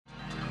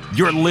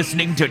You're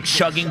listening to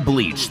Chugging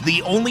Bleach,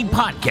 the only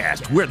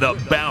podcast where the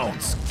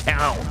bounce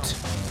count.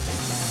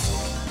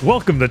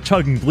 Welcome to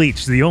Chugging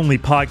Bleach, the only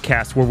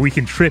podcast where we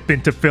can trip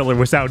into filler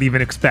without even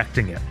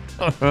expecting it.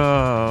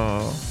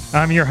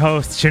 I'm your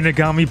host,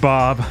 Shinigami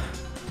Bob.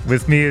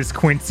 With me is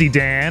Quincy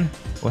Dan.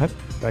 What?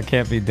 That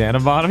can't be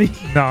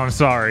Danabotomy? No, I'm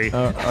sorry.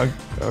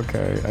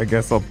 Okay, I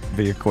guess I'll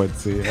be a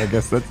Quincy. I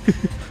guess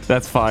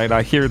that's fine.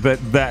 I hear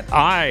that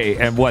I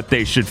am what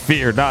they should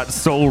fear, not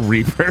Soul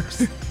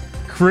Reapers.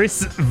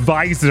 Chris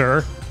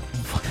Visor.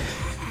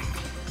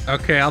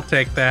 Okay, I'll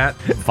take that.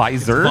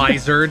 Visor?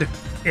 Visored.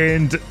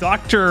 And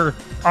Dr.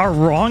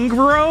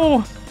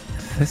 Arongro?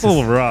 This a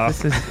little rough.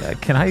 This is,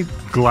 can I...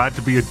 Glad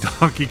to be a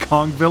Donkey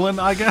Kong villain,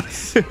 I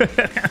guess.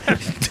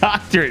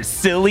 Dr.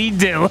 Silly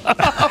Dillo.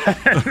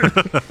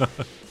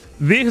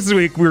 This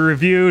week we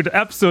reviewed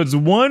episodes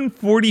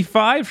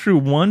 145 through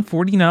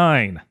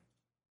 149.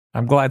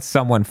 I'm glad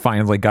someone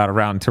finally got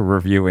around to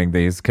reviewing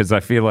these, because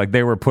I feel like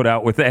they were put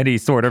out with any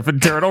sort of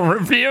internal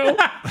review.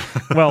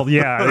 Well,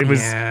 yeah, it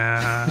was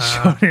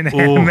shown in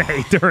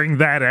anime during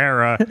that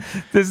era.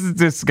 This is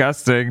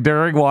disgusting.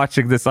 During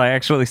watching this, I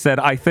actually said,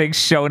 I think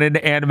shonen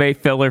anime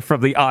filler from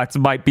the aughts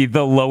might be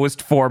the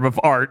lowest form of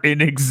art in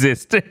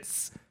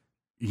existence.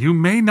 You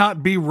may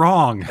not be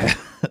wrong.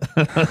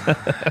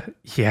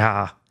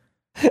 Yeah.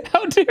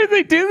 How dare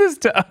they do this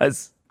to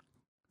us?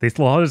 They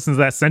lulled us into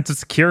that sense of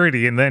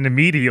security and then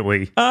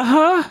immediately.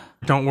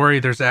 Don't worry,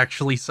 there's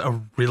actually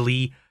a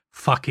really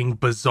fucking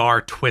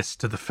bizarre twist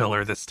to the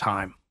filler this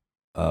time.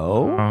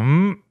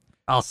 Oh?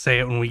 I'll say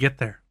it when we get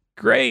there.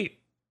 Great.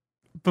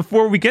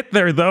 Before we get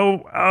there,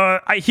 though,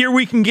 I hear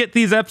we can get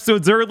these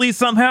episodes early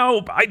somehow.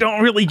 I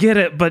don't really get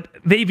it, but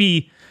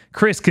maybe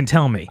Chris can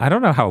tell me. I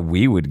don't know how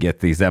we would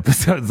get these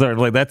episodes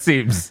early. That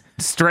seems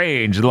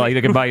strange. Like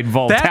it might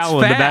involve That's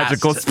Talon, the fast.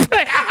 magical...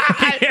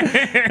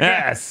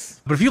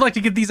 Yes. But if you'd like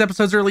to get these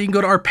episodes early, you can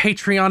go to our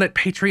Patreon at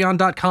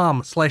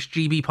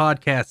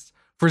patreon.com/gbpodcasts.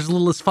 For as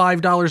little as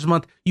 $5 a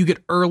month, you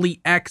get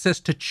early access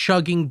to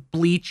Chugging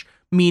Bleach,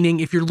 meaning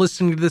if you're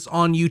listening to this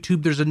on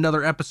YouTube, there's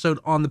another episode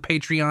on the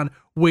Patreon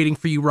waiting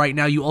for you right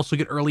now. You also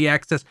get early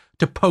access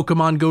to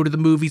Pokemon Go to the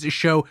Movies, a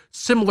show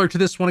similar to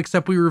this one,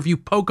 except we review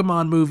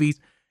Pokemon movies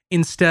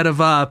instead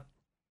of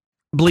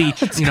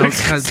Bleach, you know,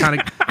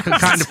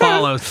 kind of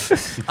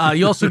follows.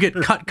 You also get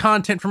cut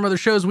content from other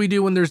shows we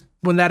do when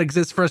that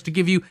exists for us to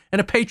give you, and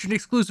a patron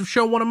exclusive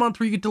show one a month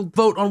where you get to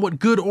vote on what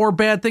good or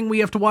bad thing we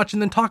have to watch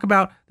and then talk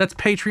about. That's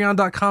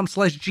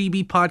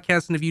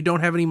patreon.com/gbpodcast. And if you don't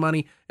have any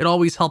money, it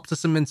always helps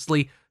us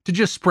immensely to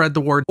just spread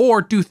the word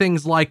or do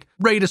things like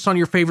rate us on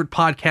your favorite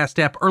podcast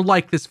app or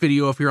like this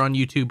video if you're on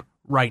YouTube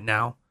right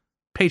now.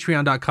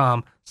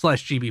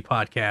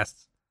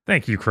 Patreon.com/gbpodcasts.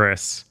 Thank you,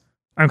 Chris.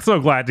 I'm so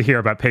glad to hear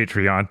about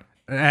Patreon.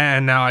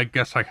 And now I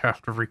guess I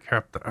have to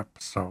recap the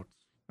episodes.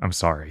 I'm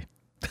sorry.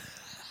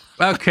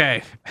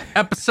 Okay,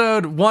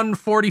 episode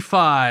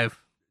 145.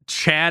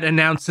 Chad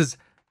announces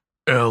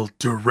El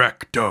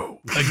Directo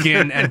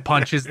again and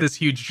punches this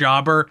huge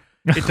jobber.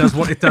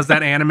 It does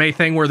that anime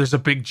thing where there's a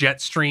big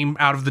jet stream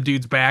out of the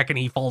dude's back and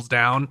he falls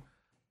down.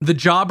 The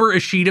jobber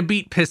Ishida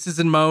beat pisses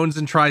and moans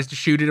and tries to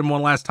shoot at him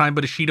one last time,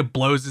 but Ishida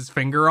blows his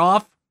finger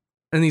off.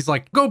 And he's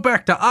like, go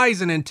back to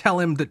Aizen and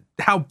tell him that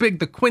how big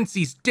the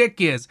Quincy's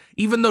dick is.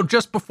 Even though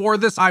just before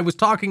this, I was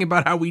talking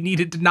about how we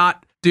needed to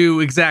not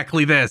do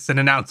exactly this and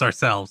announce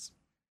ourselves.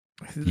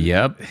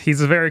 Yep.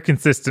 He's a very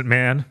consistent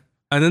man.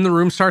 And then the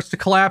room starts to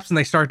collapse and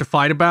they start to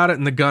fight about it.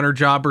 And the gunner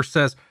jobber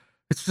says,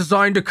 it's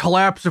designed to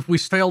collapse if we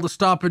fail to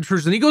stop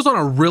intruders. And he goes on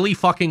a really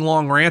fucking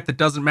long rant that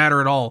doesn't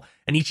matter at all.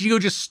 And Ichigo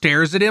just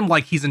stares at him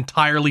like he's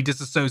entirely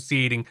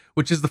disassociating,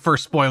 which is the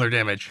first spoilered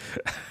image.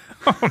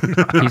 Oh,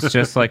 no. He's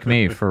just like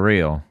me, for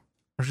real.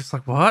 I was just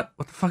like, what?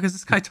 What the fuck is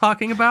this guy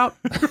talking about?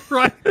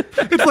 Right?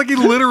 It's like he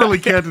literally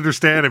can't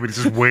understand him, and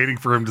he's just waiting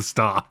for him to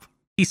stop.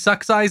 He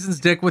sucks Aizen's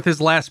dick with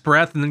his last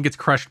breath and then gets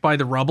crushed by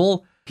the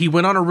rubble. He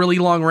went on a really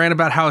long rant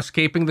about how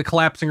escaping the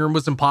collapsing room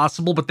was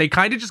impossible, but they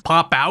kind of just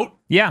pop out.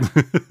 Yeah.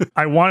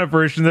 I want a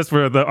version of this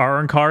where the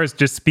Aron cars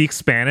just speak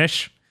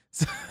Spanish.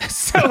 So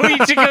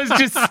Ichigo's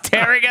just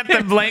staring at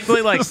them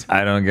blankly like,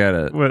 I don't get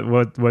it.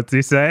 What's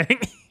he saying?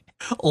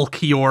 Old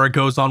Kiora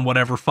goes on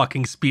whatever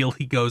fucking spiel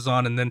he goes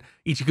on, and then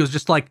Ichigo's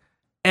just like,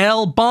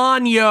 El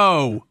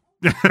Baño!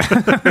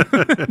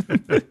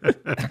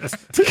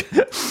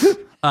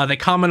 They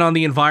comment on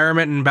the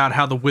environment and about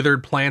how the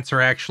withered plants are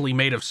actually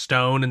made of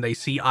stone, and they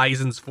see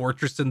Aizen's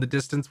fortress in the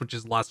distance, which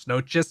is Las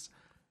Noches.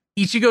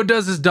 Ichigo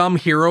does his dumb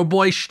hero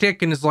boy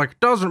shtick and is like,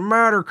 doesn't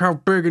matter how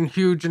big and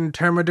huge and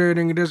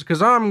intimidating it is,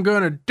 because I'm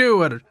gonna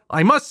do it.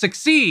 I must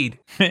succeed!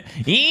 And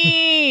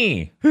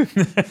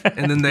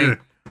then they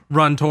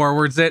run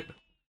towards it.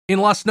 In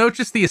Las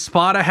Noches, the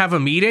Espada have a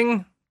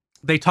meeting.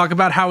 They talk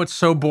about how it's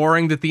so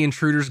boring that the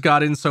intruders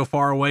got in so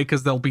far away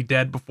because they'll be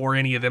dead before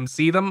any of them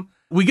see them.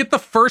 We get the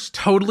first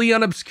totally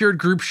unobscured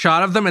group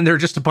shot of them, and they're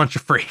just a bunch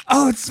of freaks.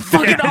 Oh, it's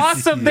fucking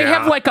awesome. They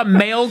have like a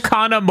male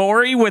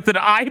Kanamori with an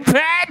eye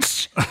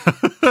patch.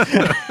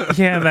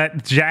 Yeah,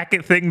 that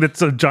jacket thing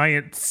that's a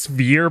giant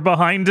sphere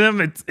behind him.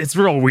 It's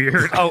real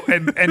weird. Oh,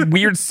 and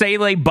weird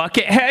Sele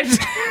Buckethead.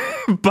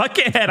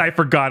 Buckethead I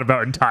forgot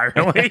about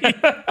entirely.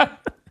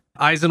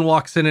 Eisen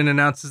walks in and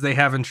announces they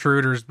have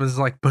intruders, but is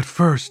like, but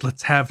first,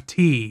 let's have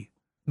tea.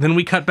 Then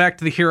we cut back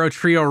to the hero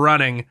trio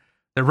running.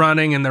 They're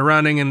running and they're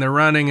running and they're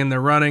running and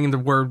they're running.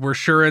 And we're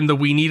sure in the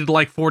we needed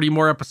like 40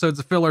 more episodes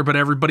of filler, but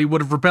everybody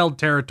would have rebelled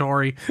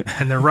territory.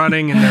 And they're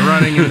running and they're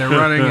running and they're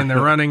running and they're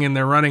running and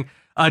they're running.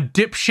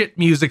 Dipshit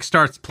music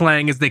starts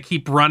playing as they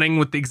keep running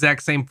with the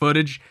exact same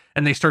footage,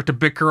 and they start to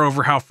bicker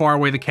over how far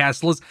away the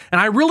castle is. And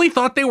I really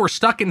thought they were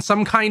stuck in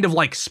some kind of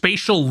like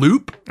spatial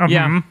loop.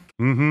 Yeah.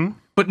 Mm-hmm.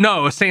 But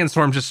no, a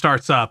sandstorm just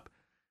starts up.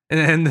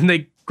 And then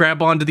they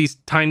grab onto these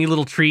tiny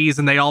little trees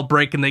and they all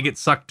break and they get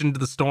sucked into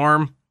the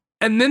storm.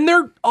 And then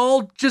they're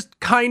all just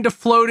kind of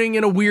floating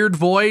in a weird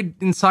void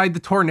inside the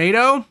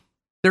tornado.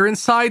 They're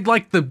inside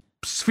like the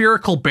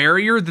spherical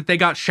barrier that they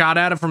got shot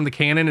out of from the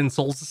cannon in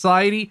Soul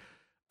Society.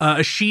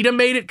 Ishida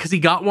made it because he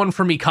got one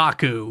from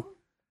Ikaku.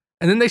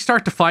 And then they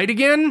start to fight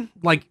again.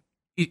 Like,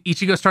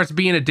 Ichigo starts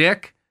being a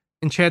dick.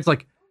 And Chad's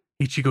like,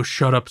 Ichigo,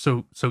 shut up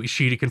so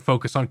Ishida can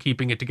focus on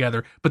keeping it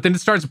together. But then it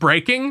starts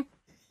breaking.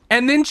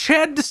 And then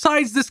Chad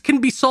decides this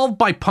can be solved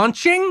by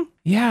punching.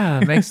 Yeah,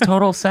 makes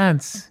total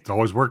sense. It's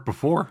always worked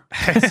before.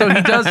 So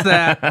he does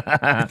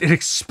that. It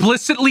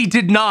explicitly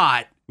did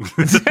not.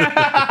 Well,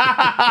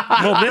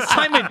 this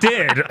time it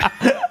did.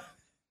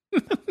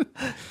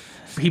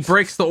 He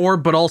breaks the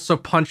orb, but also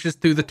punches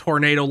through the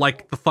tornado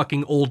like the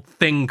fucking old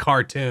Thing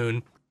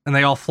cartoon. And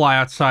they all fly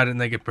outside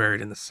and they get buried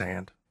in the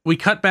sand. We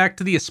cut back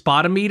to the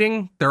Espada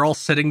meeting. They're all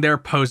sitting there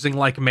posing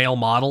like male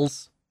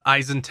models.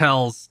 Eisen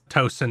tells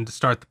Tosin to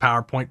start the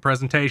PowerPoint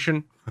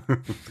presentation.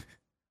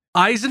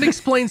 Eisen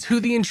explains who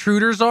the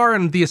intruders are,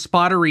 and the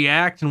Espada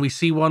react, and we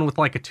see one with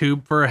like a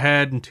tube for a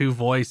head and two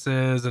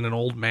voices and an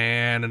old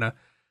man and a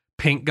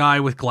pink guy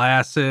with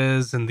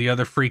glasses, and the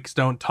other freaks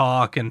don't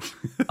talk. And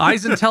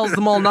Eisen tells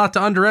them all not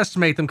to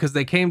underestimate them because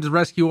they came to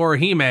rescue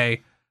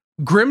Orihime.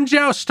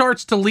 Grimjow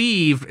starts to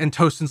leave, and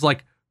Tosin's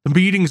like, the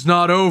meeting's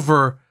not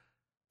over,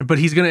 but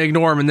he's going to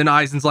ignore him. And then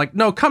Eisen's like,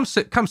 no, come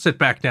sit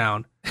back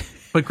down.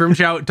 But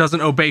Grimjow doesn't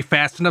obey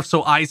fast enough,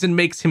 so Eisen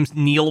makes him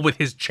kneel with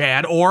his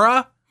Chad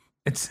aura.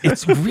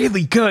 It's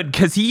really good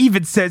because he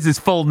even says his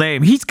full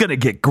name. He's gonna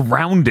get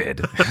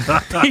grounded.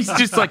 He's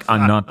just like,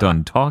 I'm not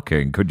done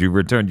talking. Could you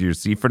return to your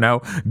seat for now,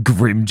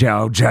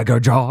 Grimjow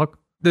Jaggerjog?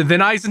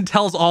 Then Eisen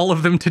tells all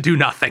of them to do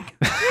nothing.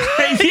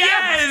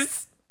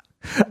 Yes.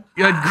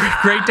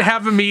 Great to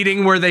have a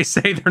meeting where they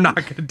say they're not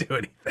going to do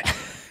anything.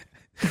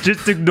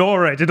 Just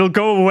ignore it. It'll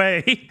go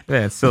away.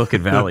 Yeah, it's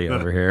Silicon Valley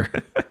over here.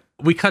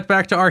 We cut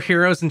back to our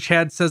heroes, and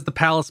Chad says the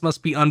palace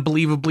must be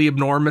unbelievably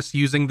enormous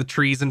using the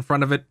trees in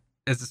front of it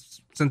as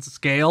a sense of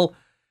scale.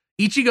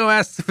 Ichigo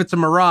asks if it's a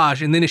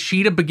mirage, and then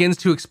Ishida begins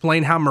to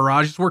explain how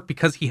mirages work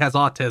because he has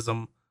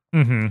autism.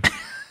 Mm-hmm.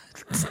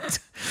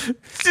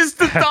 Just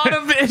the thought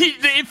of it,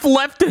 if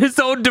left to his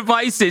own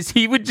devices,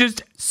 he would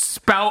just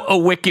spout a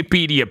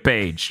Wikipedia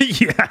page.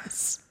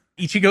 Yes.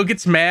 Ichigo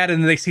gets mad,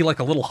 and they see like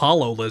a little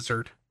hollow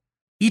lizard.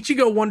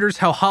 Ichigo wonders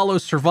how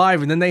hollows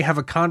survive, and then they have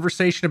a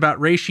conversation about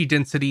reishi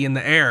density in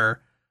the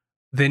air.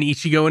 Then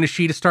Ichigo and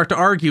Ishida start to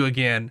argue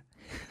again.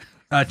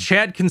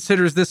 Chad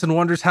considers this and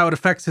wonders how it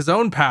affects his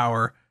own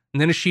power. And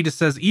then Ishida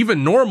says,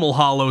 even normal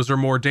hollows are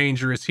more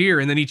dangerous here.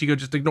 And then Ichigo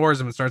just ignores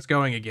him and starts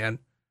going again.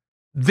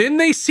 Then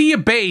they see a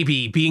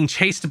baby being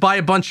chased by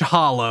a bunch of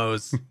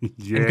hollows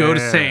and go to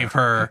save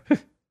her.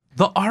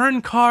 The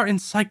Arankar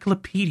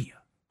Encyclopedia.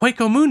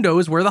 Hueco Mundo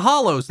is where the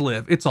hollows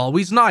live. It's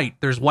always night.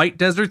 There's white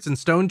deserts and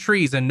stone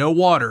trees and no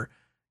water.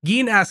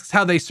 Gin asks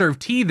how they serve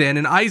tea then,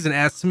 and Eisen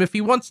asks him if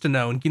he wants to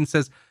know. And Gin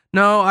says,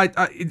 no,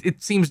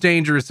 it seems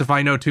dangerous if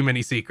I know too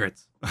many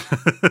secrets.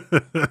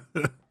 The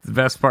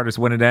best part is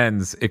when it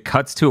ends, it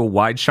cuts to a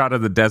wide shot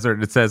of the desert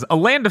and it says, a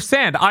land of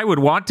sand I would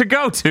want to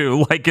go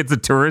to, like it's a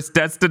tourist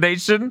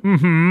destination.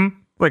 Mm-hmm.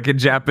 Like in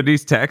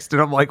Japanese text.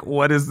 And I'm like,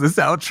 what is this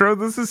outro?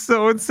 This is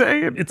so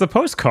insane. It's a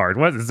postcard.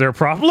 What, is there a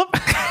problem?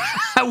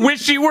 I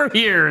wish you were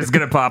here is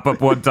going to pop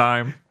up one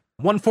time.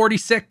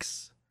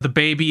 146. The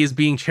baby is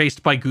being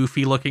chased by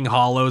goofy-looking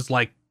hollows,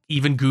 like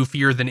even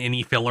goofier than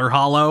any filler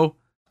hollow.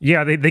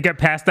 Yeah, they get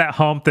past that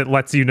hump that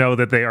lets you know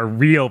that they are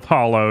real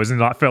hollows and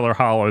not filler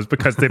hollows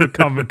because they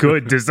become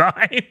good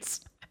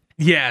designs.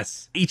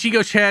 Yes.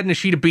 Ichigo, Chad, and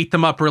Ishida beat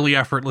them up really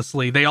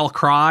effortlessly. They all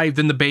cry.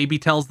 Then the baby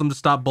tells them to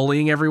stop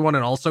bullying everyone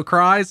and also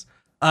cries.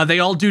 They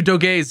all do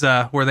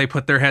dogeza, where they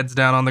put their heads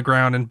down on the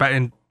ground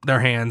and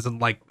their hands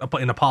and like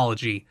an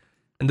apology.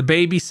 And the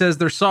baby says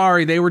they're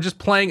sorry. They were just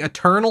playing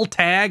Eternal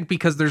Tag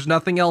because there's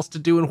nothing else to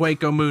do in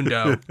Hueco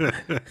Mundo.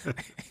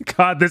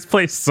 God, this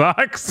place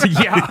sucks.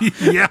 Yeah.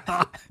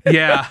 Yeah.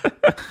 Yeah.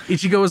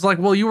 Ichigo was like,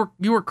 well, you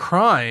were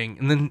crying.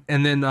 And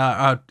then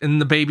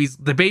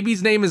the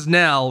baby's name is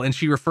Nell, and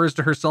she refers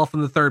to herself in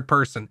the third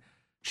person.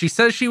 She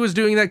says she was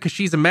doing that because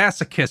she's a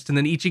masochist, and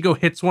then Ichigo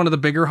hits one of the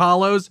bigger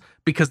hollows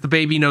because the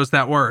baby knows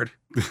that word.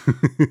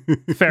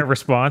 Fair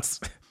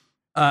response.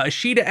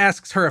 Ishida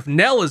asks her if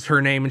Nell is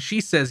her name, and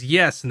she says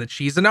yes, and that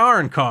she's an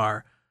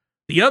Arrancar.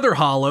 The other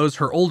Hollows,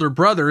 her older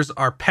brothers,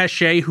 are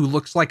Pesce, who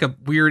looks like a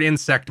weird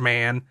insect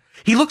man.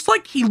 He looks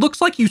like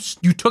you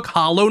took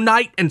Hollow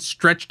Knight and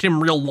stretched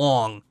him real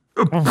long.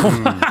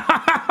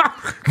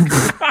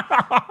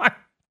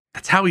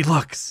 That's how he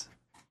looks.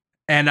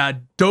 And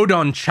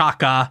Dodon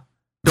Chaka,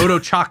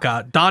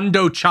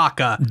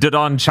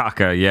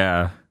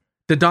 yeah.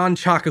 Dodon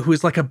Chaka, who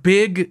is like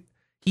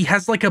he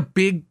has like a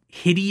big,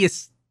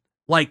 hideous,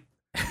 like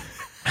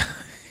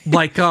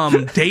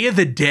Day of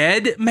the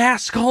Dead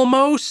mask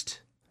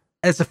almost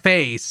as a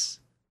face.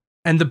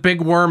 And the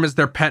big worm is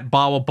their pet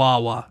Bawa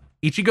Bawa.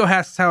 Ichigo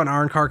asks how an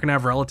Arrancar can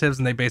have relatives,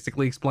 and they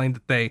basically explain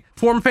that they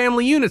form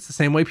family units the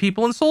same way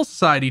people in Soul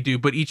Society do,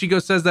 but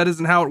Ichigo says that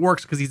isn't how it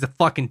works because he's a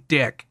fucking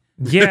dick.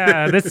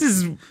 Yeah, this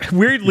is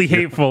weirdly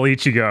hateful,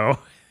 Ichigo.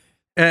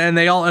 And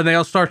they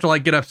all start to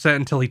like get upset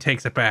until he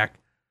takes it back.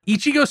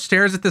 Ichigo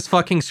stares at this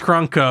fucking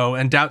Scrunko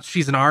and doubts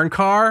she's an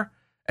Arrancar,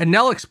 and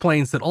Nell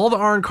explains that all the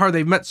Arrancar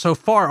they've met so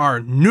far are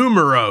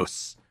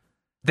numeros.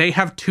 They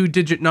have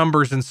 2-digit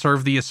numbers and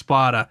serve the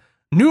Espada.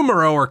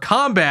 Numero are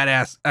combat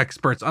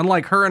experts,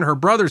 unlike her and her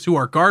brothers who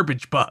are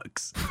garbage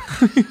bugs.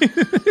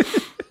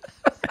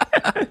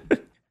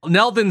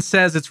 Nell then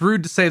says it's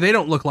rude to say they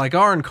don't look like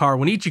Arrancar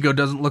when Ichigo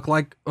doesn't look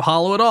like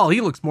Hollow at all.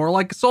 He looks more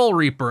like a Soul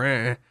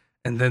Reaper.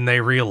 And then they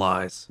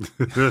realize.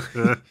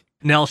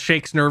 Nell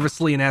shakes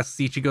nervously and asks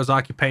Ichigo's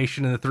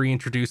occupation, and the three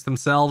introduce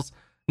themselves.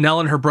 Nell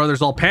and her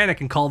brothers all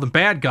panic and call them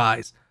bad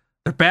guys.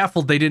 They're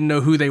baffled they didn't know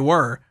who they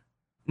were.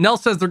 Nell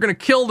says they're going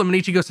to kill them, and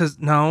Ichigo says,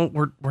 no,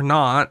 we're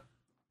not.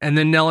 And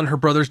then Nell and her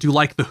brothers do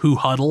like the who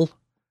huddle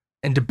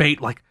and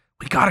debate like,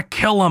 we gotta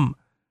kill them.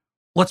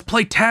 Let's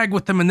play tag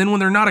with them, and then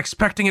when they're not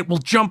expecting it, we'll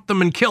jump them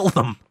and kill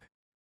them.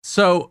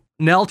 So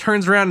Nell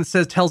turns around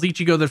and tells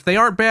Ichigo that if they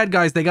aren't bad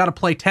guys, they gotta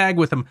play tag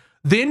with them.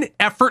 Then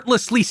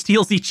effortlessly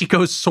steals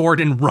Ichigo's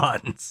sword and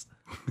runs.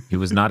 He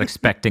was not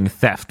expecting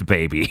theft,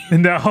 baby.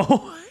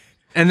 No.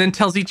 And then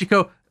tells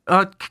Ichigo,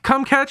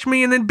 come catch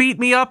me and then beat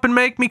me up and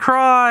make me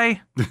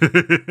cry.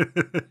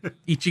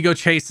 Ichigo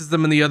chases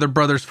them and the other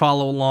brothers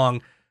follow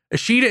along.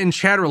 Ishida and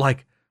Chad are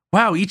like,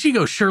 wow,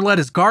 Ichigo sure let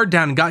his guard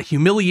down and got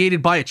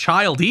humiliated by a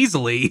child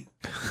easily.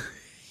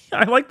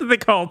 I like that they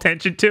call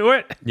attention to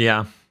it.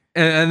 Yeah.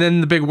 And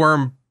then the big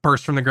worm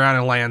bursts from the ground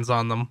and lands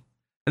on them.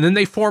 And then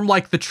they form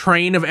like the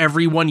train of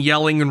everyone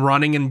yelling and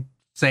running and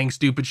saying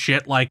stupid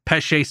shit, like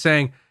Pesce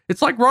saying,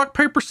 it's like rock,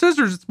 paper,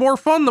 scissors. It's more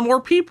fun the more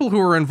people who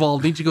are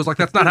involved. Ichigo's like,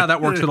 that's not how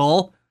that works at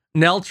all.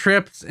 Nell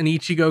trips and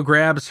Ichigo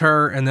grabs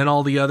her, and then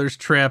all the others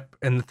trip,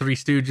 and the Three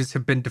Stooges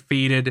have been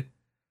defeated.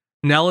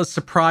 Nell is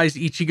surprised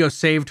Ichigo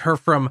saved her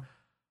from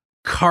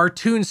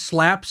cartoon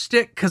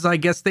slapstick, because I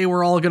guess they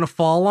were all going to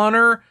fall on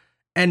her,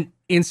 and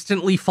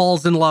instantly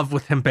falls in love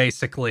with him,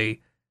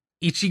 basically.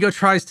 Ichigo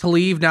tries to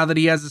leave now that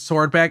he has his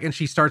sword back, and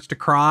she starts to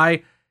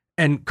cry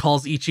and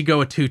calls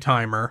Ichigo a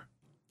two-timer.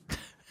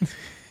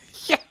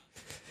 Yeah.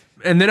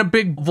 And then a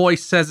big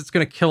voice says it's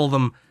going to kill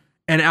them,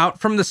 and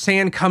out from the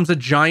sand comes a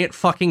giant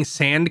fucking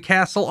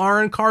sandcastle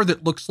Arrancar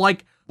that looks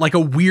like a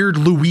weird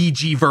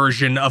Luigi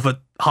version of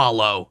a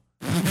Hollow.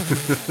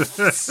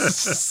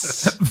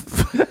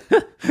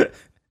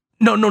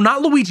 No,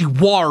 not Luigi,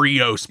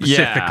 Wario specifically.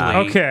 Yeah.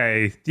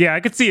 Okay. Yeah, I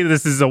could see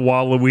this is a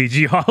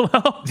Waluigi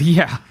Hollow.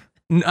 Yeah.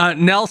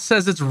 Nell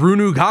says it's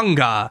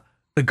Runuganga,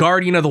 the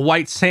guardian of the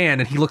white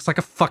sand, and he looks like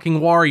a fucking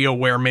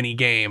WarioWare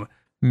minigame.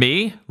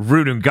 Me?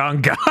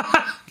 Runuganga.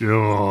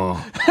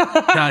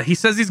 Oh. He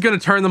says he's going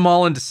to turn them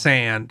all into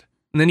sand.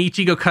 And then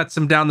Ichigo cuts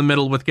him down the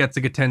middle with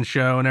Getsuga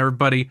Tensho, and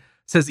everybody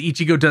says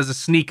Ichigo does a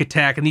sneak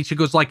attack, and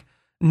Ichigo's like,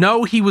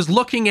 no, he was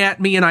looking at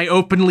me and I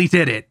openly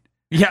did it.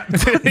 Yeah.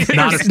 It's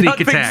not a sneak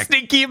nothing attack.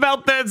 sneaky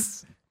about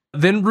this.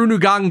 Then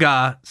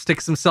Runuganga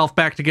sticks himself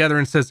back together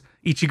and says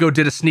Ichigo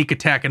did a sneak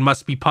attack and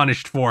must be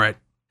punished for it.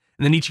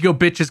 And then Ichigo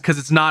bitches because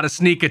it's not a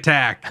sneak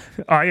attack.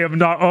 I am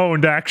not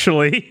owned,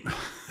 actually.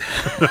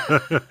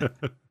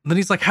 Then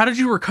he's like, how did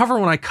you recover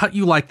when I cut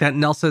you like that?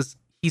 And Nell says,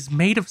 he's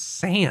made of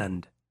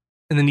sand.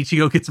 And then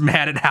Ichigo gets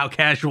mad at how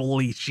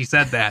casually she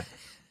said that.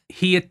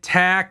 He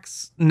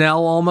attacks.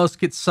 Nell almost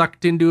gets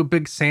sucked into a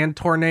big sand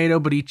tornado,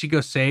 but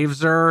Ichigo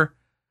saves her.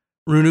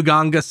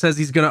 Runuganga says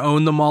he's going to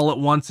own them all at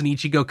once, and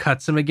Ichigo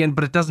cuts him again,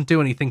 but it doesn't do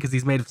anything because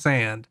he's made of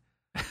sand.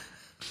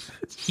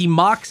 He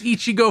mocks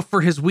Ichigo for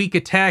his weak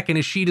attack, and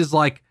Ishida's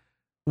like,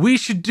 we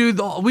should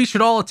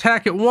all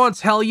attack at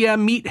once. Hell yeah,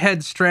 meathead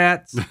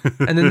strats.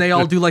 And then they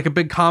all do like a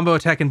big combo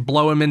attack and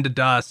blow him into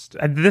dust.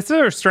 This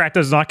other strat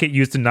does not get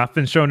used enough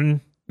in Shonen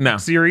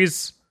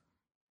series.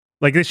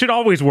 Like, they should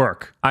always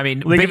work. I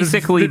mean, like,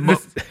 basically,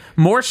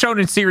 more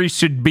shonen series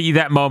should be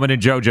that moment in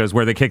JoJo's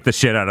where they kick the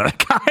shit out of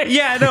that guy.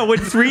 Yeah, no, when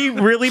three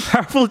really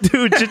powerful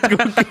dudes just go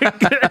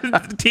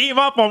team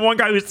up on one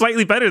guy who's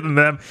slightly better than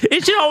them,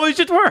 it should always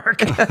just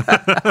work.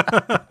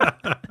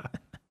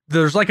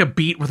 There's like a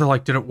beat where they're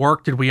like, did it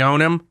work? Did we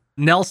own him?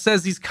 Nell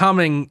says he's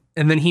coming,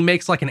 and then he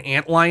makes like an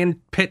antlion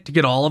pit to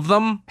get all of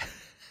them.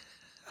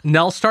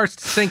 Nell starts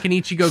to sink, and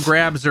Ichigo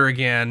grabs her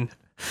again.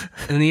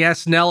 And he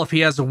asks Nell if he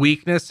has a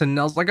weakness, and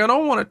Nell's like, I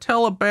don't want to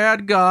tell a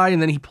bad guy.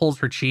 And then he pulls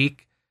her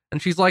cheek,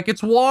 and she's like,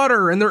 it's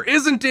water, and there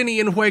isn't any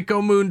in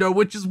Hueco Mundo,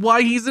 which is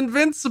why he's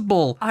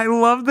invincible. I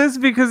love this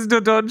because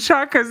Dodon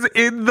Chaka's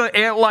in the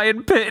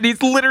antlion pit, and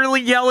he's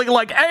literally yelling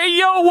like, hey,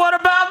 yo, what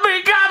about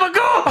me,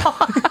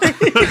 Gabagool?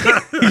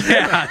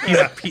 Yeah, he's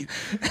a piece.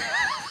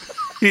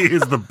 He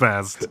is the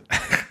best.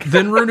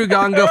 Then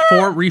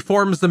Runuganga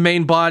reforms the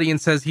main body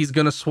and says he's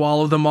going to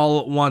swallow them all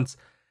at once.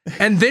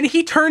 And then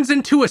he turns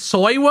into a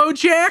soy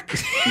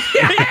Wojak,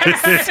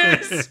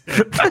 Yes!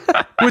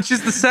 which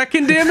is the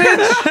second image.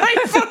 I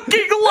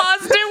fucking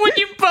lost it when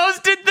you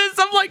posted this.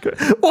 I'm like,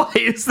 why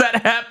is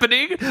that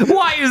happening?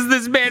 Why is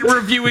this man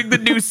reviewing the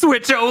new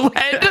Switch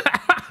OLED?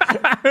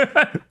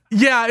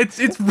 Yeah,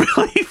 it's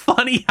really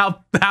funny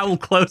how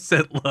close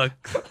it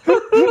looks.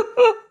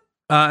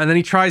 And then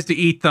he tries to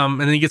eat them,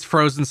 and then he gets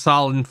frozen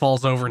solid and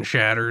falls over and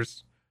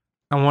shatters.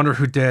 I wonder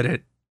who did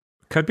it.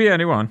 Could be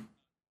anyone.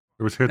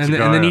 It was And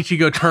then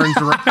Ichigo turns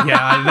around.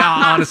 Yeah,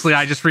 honestly,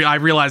 I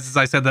realized as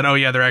I said that, oh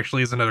yeah, there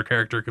actually is another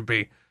character it could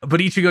be. But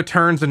Ichigo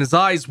turns and his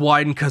eyes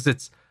widen because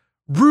it's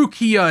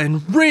Rukia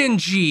and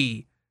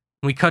Renji.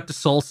 And we cut to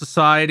Soul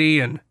Society,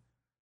 and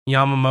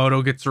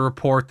Yamamoto gets a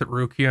report that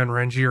Rukia and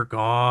Renji are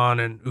gone,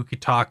 and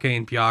Ukitake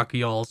and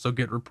Byakuya also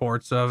get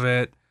reports of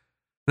it.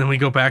 Then we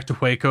go back to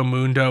Hueco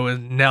Mundo,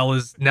 and Nell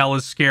is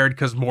scared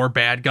because more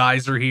bad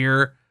guys are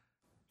here.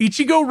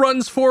 Ichigo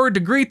runs forward to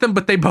greet them,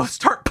 but they both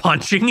start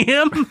punching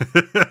him.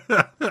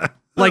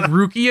 Like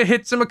Rukia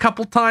hits him a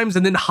couple times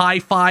and then high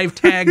five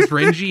tags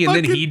Renji, and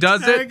then he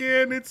does it.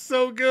 It's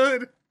so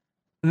good.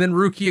 And then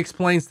Rukia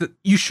explains that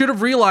you should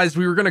have realized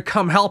we were going to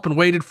come help and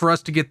waited for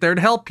us to get there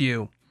to help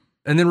you.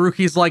 And then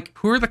Rukia's like,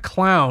 who are the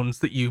clowns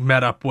that you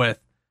met up with?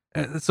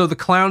 And so the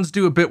clowns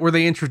do a bit where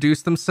they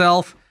introduce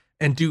themselves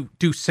and do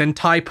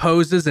Sentai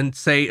poses and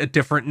say a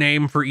different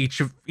name for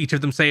each of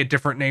them, say a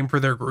different name for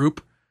their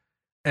group.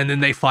 And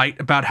then they fight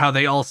about how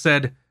they all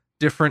said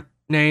different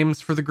names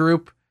for the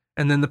group.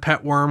 And then the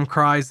pet worm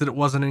cries that it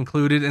wasn't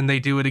included, and they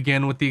do it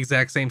again with the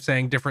exact same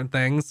saying different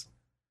things.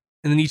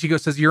 And then Ichigo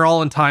says, you're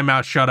all in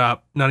timeout, shut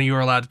up. None of you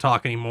are allowed to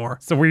talk anymore.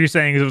 So what you're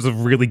saying is it was a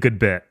really good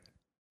bit.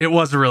 It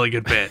was a really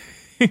good bit.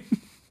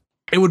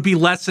 It would be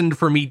lessened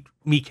for me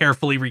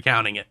carefully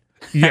recounting it.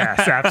 Yes,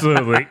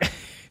 absolutely.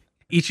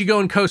 Ichigo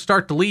and Ko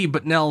start to leave,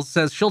 but Nell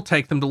says she'll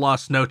take them to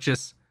Las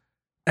Noches.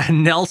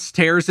 And Nell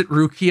stares at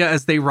Rukia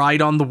as they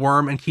ride on the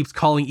worm and keeps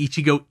calling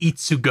Ichigo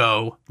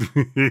Itsugo.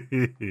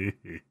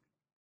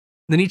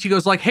 Then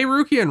Ichigo's like, hey,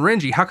 Rukia and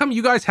Renji, how come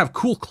you guys have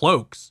cool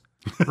cloaks?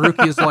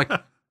 Rukia's like,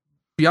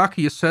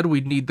 Byakuya said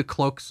we'd need the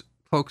cloaks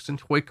in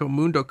Hueco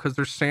Mundo because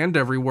there's sand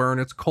everywhere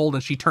and it's cold.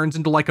 And she turns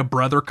into like a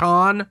brother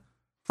con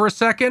for a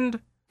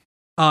second.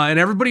 And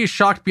everybody is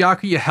shocked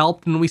Byakuya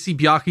helped. And we see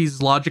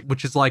Byakuya's logic,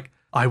 which is like,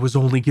 I was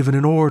only given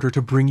an order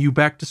to bring you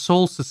back to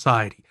Soul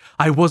Society.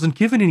 I wasn't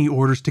given any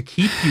orders to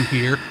keep you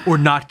here or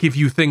not give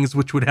you things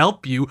which would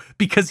help you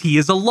because he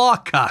is a law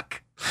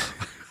cuck.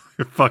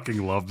 I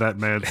fucking love that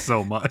man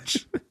so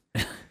much.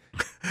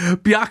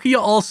 Byakuya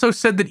also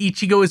said that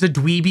Ichigo is a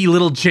dweeby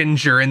little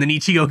ginger, and then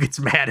Ichigo gets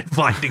mad at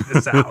finding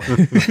this out.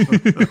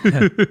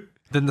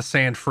 Then the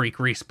sand freak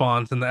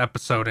respawns and the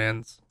episode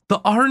ends. The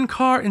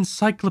Arrancar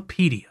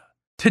Encyclopedia.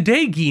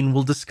 Today, Gin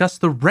will discuss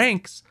the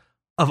ranks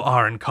of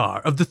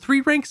Arrancar. Of the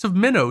 3 ranks of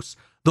Minos,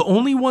 the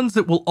only ones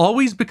that will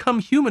always become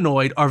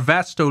humanoid are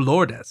Vasto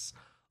Lordes.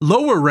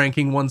 Lower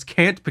ranking ones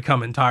can't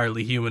become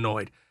entirely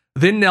humanoid.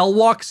 Then Nell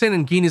walks in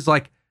and Gin is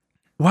like,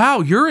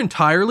 wow, you're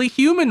entirely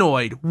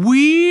humanoid.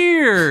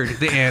 Weird.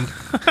 The end.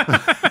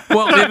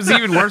 Well, it was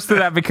even worse than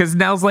that because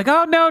Nell's like,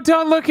 oh no,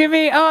 don't look at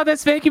me. Oh,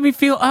 that's making me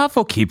feel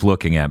awful. Keep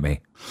looking at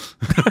me.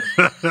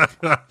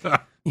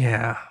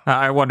 Yeah.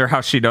 I wonder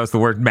how she knows the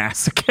word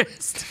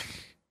masochist.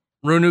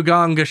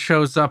 Runuganga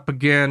shows up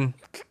again.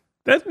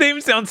 That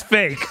name sounds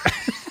fake.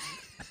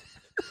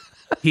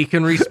 He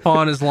can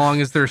respawn as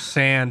long as there's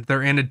sand.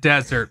 They're in a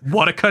desert.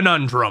 What a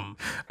conundrum.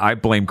 I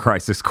blame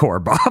Crisis Core,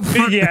 Bob.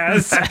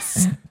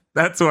 Yes.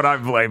 That's what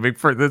I'm blaming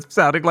for this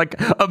sounding like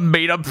a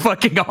made-up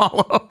fucking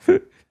hollow.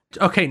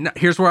 Okay, now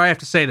here's where I have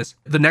to say this.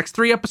 The next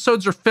 3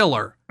 episodes are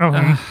filler.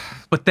 Okay.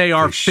 But they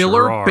are They sure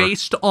filler are.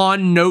 based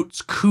on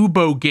notes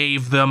Kubo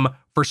gave them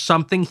for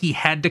something he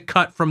had to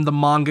cut from the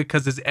manga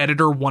because his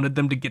editor wanted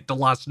them to get to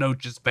Las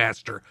Noches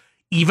faster.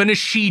 Even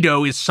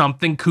Ishido is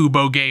something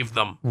Kubo gave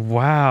them.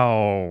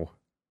 Wow.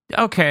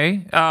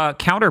 Okay,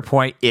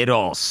 counterpoint, it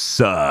all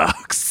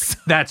sucks.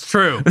 That's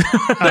true.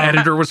 The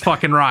editor was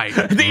fucking right.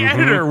 The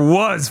editor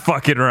was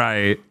fucking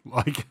right.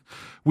 Like,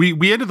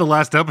 we ended the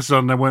last episode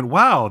and I went,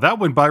 wow, that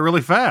went by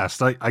really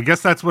fast. I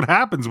guess that's what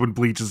happens when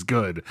Bleach is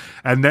good.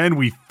 And then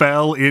we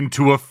fell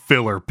into a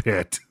filler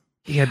pit.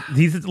 Yeah,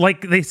 these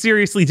like they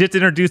seriously just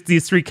introduced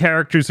these 3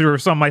 characters who are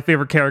some of my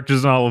favorite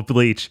characters in all of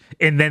Bleach,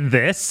 and then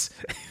this.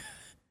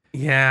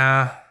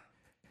 Yeah.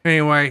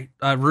 Anyway,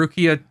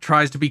 Rukia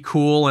tries to be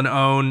cool and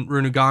own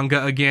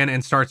Runuganga again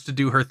and starts to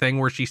do her thing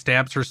where she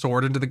stabs her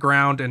sword into the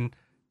ground and,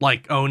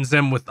 like, owns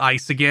him with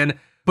ice again.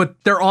 but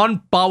they're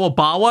on Bawa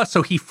Bawa,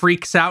 so he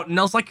freaks out, and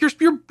Nell's like, "You're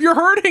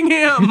hurting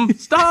him!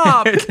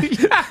 Stop!"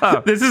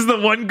 This is the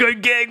one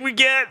good gag we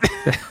get.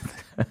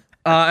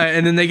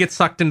 And then they get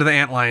sucked into the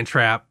antlion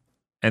trap.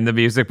 And the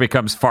music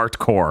becomes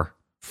fartcore.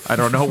 I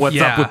don't know what's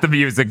up Yeah. with the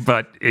music,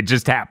 but it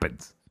just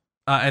happens.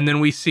 And then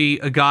we see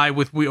a guy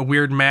with a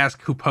weird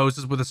mask who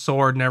poses with a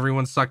sword, and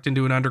everyone's sucked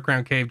into an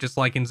underground cave, just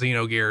like in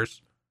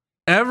Xenogears.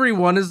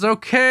 Everyone is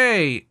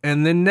okay.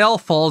 And then Nell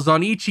falls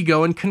on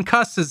Ichigo and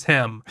concusses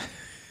him.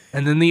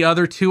 And then the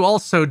other two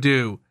also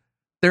do.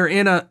 They're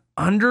in a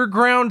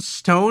underground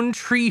stone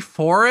tree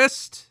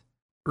forest.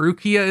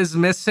 Rukia is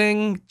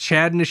missing.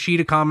 Chad and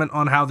Ishida comment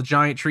on how the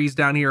giant trees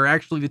down here are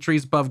actually the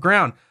trees above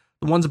ground.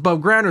 The ones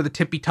above ground are the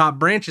tippy top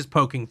branches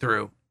poking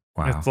through.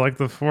 Wow. It's like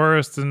the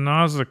forest in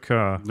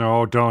Nausicaa.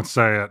 No, don't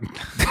say it.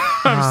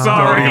 I'm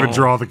sorry. Don't even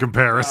draw the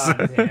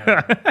comparison.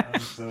 I'm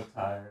so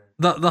tired.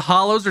 The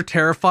hollows are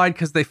terrified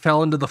because they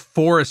fell into the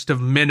forest of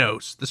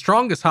Minos. The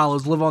strongest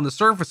hollows live on the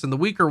surface and the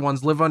weaker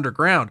ones live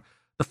underground.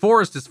 The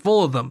forest is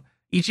full of them.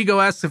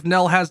 Ichigo asks if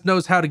Nell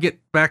knows how to get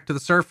back to the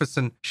surface,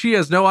 and she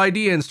has no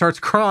idea and starts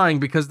crying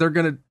because they're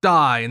going to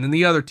die, and then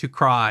the other two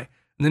cry.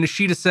 And then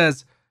Ishida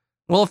says,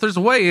 well, if there's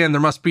a way in, there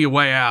must be a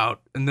way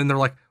out. And then they're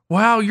like,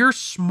 wow, you're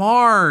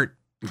smart.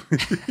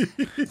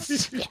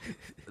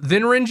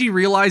 Then Renji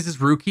realizes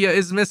Rukia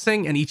is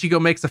missing, and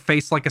Ichigo makes a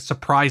face like a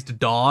surprised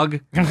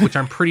dog, which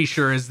I'm pretty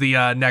sure is the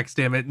next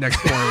corner.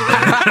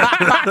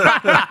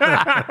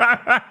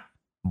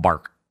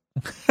 Bark.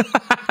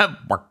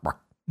 Bark, bark.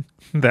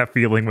 That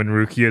feeling when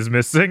Rukia is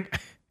missing.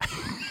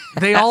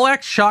 They all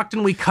act shocked,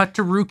 and we cut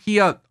to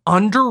Rukia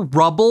under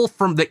rubble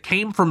that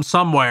came from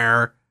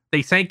somewhere.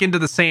 They sank into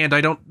the sand.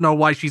 I don't know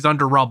why she's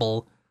under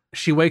rubble.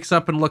 She wakes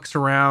up and looks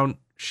around.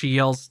 She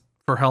yells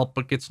for help,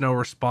 but gets no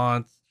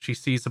response. She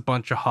sees a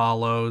bunch of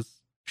hollows.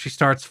 She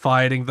starts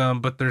fighting them,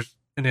 but there's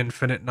an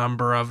infinite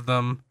number of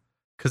them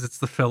because it's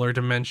the filler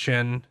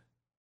dimension.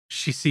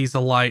 She sees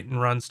a light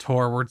and runs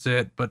towards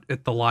it, but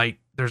at the light,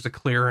 there's a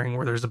clearing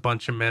where there's a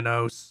bunch of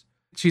minnows.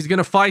 She's going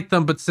to fight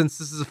them, but since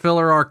this is a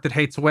filler arc that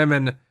hates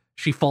women,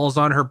 she falls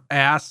on her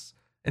ass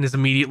and is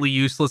immediately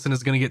useless and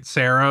is going to get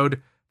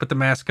Sarrowed. But the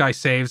mask guy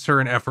saves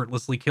her and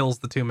effortlessly kills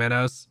the two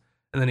minnows,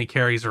 and then he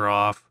carries her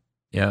off.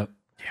 Yep.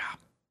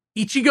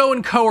 Ichigo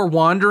and Ko are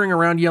wandering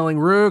around yelling,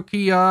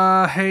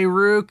 Rukia, hey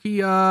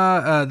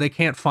Rukia. They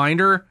can't find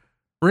her.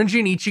 Renji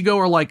and Ichigo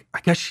are like, I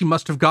guess she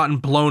must have gotten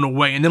blown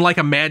away. And then like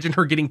imagine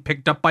her getting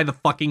picked up by the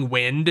fucking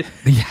wind.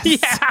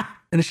 Yes. Yeah.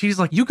 And she's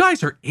like, you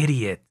guys are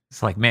idiots.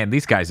 It's like, man,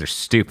 these guys are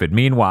stupid.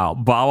 Meanwhile,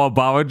 Bawa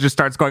Bawa just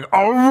starts going,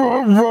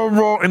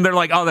 oh, and they're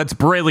like, oh, that's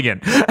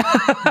brilliant.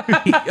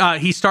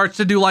 He starts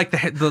to do like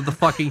the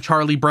fucking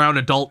Charlie Brown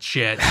adult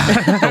shit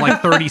for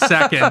like 30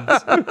 seconds.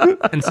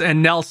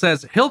 And Nell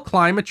says, he'll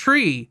climb a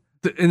tree.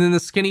 And then the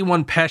skinny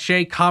one,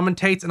 Pesce,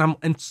 commentates,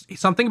 and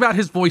something about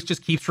his voice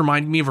just keeps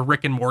reminding me of a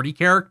Rick and Morty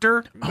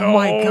character. Oh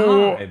my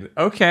God.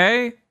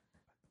 Okay.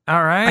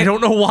 All right. I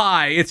don't know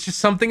why. It's just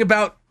something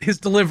about his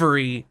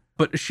delivery.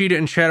 But Ishida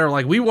and Chad are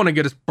like, we want to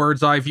get a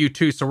bird's eye view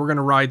too, so we're going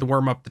to ride the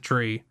worm up the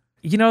tree.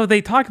 You know, they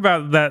talk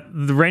about that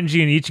the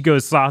Renji and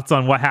Ichigo's thoughts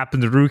on what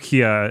happened to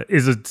Rukia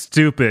is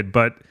stupid,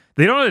 but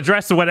they don't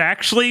address what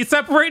actually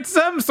separates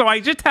them, so I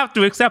just have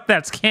to accept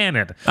that's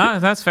canon.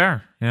 That's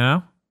fair. You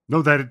know?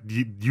 No, that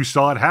you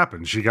saw it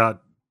happen. She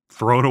got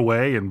thrown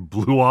away and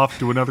blew off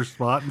to another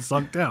spot and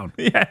sunk down.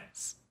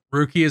 Yes.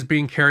 Rukia is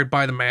being carried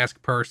by the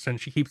masked person.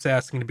 She keeps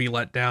asking to be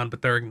let down,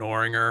 but they're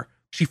ignoring her.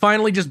 She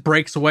finally just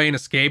breaks away and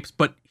escapes,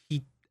 but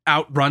he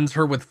outruns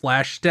her with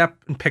flash step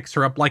and picks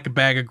her up like a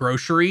bag of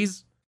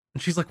groceries.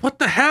 And she's like, what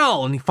the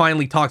hell? And he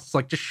finally talks. It's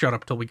like, just shut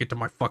up till we get to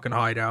my fucking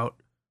hideout.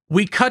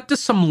 We cut to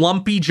some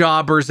lumpy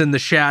jobbers in the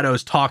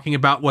shadows talking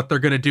about what they're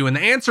going to do. And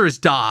the answer is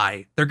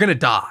die. They're going to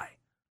die.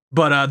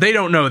 But they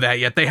don't know that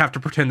yet. They have to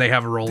pretend they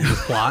have a role in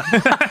this plot.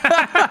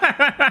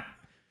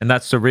 And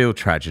that's the real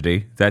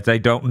tragedy, that they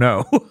don't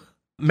know.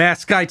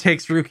 Mask guy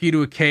takes Rukia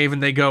to a cave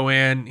and they go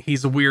in.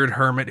 He's a weird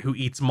hermit who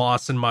eats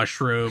moss and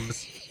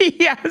mushrooms.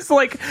 He has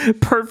like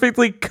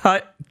perfectly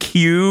cut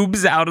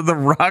cubes out of the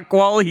rock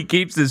wall he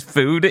keeps his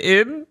food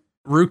in.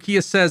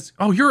 Rukia says,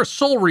 oh, you're a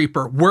soul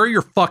reaper. Where are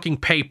your fucking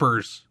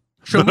papers?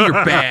 Show me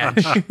your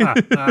badge.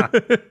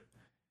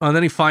 And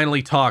then he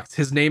finally talks.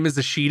 His name is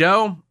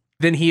Ishido.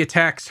 Then he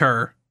attacks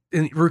her.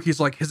 And Rukia's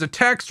like, his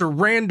attacks are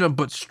random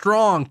but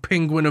strong,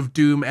 Penguin of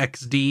Doom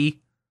XD.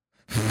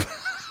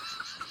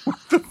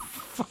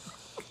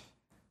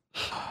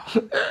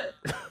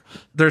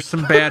 There's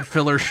some bad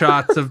filler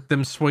shots of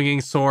them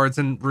swinging swords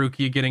and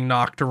Rukia getting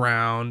knocked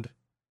around.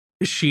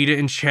 Ishida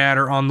and Chad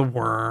are on the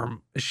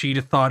worm.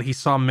 Ishida thought he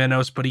saw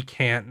Minos, but he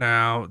can't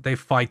now. They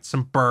fight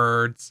some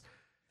birds.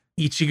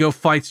 Ichigo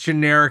fights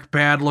generic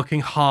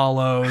bad-looking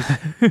hollows.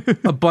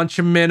 A bunch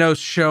of Minos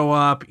show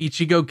up.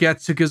 Ichigo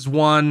Getsuga's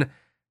one,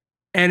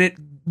 and it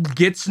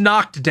gets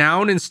knocked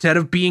down instead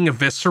of being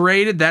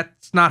eviscerated.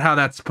 That's not how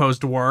that's supposed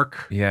to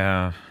work.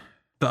 Yeah.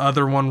 The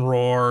other one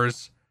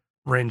roars.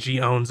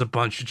 Renji owns a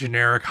bunch of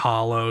generic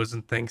hollows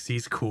and thinks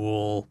he's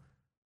cool.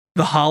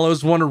 The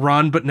hollows want to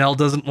run, but Nell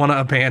doesn't want to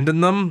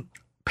abandon them.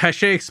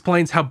 Pesce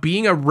explains how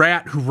being a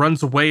rat who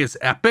runs away is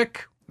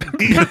epic.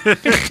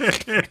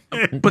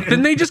 But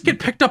then they just get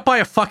picked up by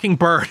a fucking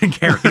bird and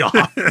carried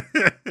off.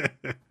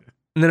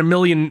 And then a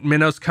million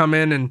minnows come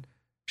in and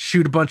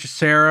shoot a bunch of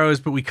Saros,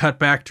 but we cut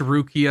back to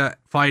Rukia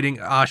fighting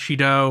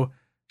Ashido.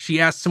 She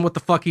asks him what the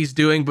fuck he's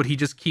doing, but he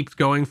just keeps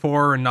going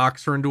for her and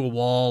knocks her into a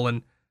wall.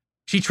 And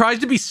she tries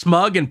to be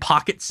smug and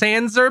pocket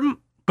sands him,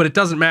 but it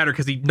doesn't matter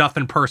because he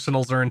nothing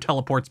personals her and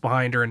teleports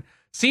behind her and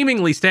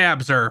seemingly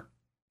stabs her.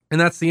 And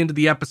that's the end of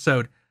the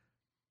episode.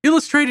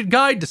 Illustrated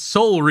Guide to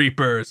Soul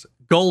Reapers.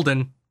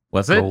 Golden.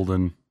 Was it?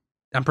 Golden.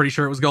 I'm pretty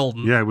sure it was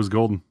golden. Yeah, it was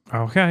golden.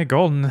 Okay,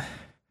 golden.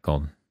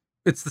 Golden.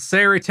 It's the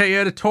Sarite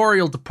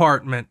editorial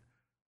department.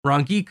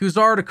 Rangiku's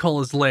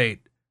article is late.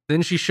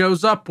 Then she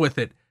shows up with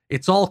it.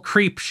 It's all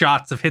creep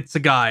shots of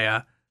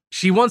Hitsugaya.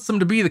 She wants them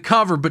to be the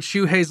cover, but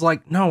Shuhei's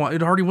like, no,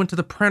 it already went to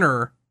the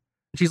printer.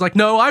 And she's like,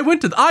 no, I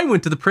went to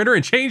the printer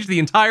and changed the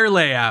entire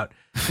layout.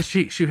 And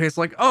Shuhei's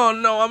like, oh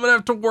no, I'm gonna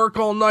have to work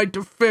all night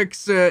to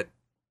fix it.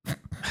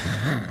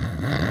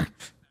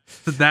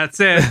 So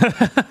that's it.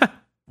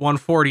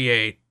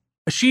 148.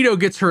 Ashido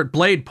gets her at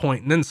blade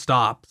point and then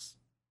stops.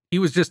 He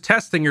was just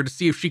testing her to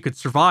see if she could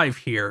survive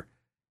here.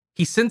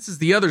 He senses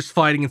the others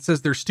fighting and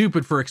says they're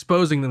stupid for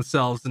exposing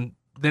themselves, and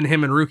then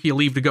him and Rukia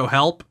leave to go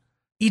help.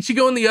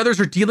 Ichigo and the others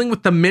are dealing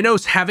with the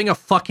minnows having a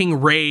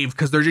fucking rave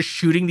because they're just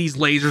shooting these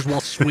lasers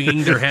while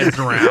swinging their heads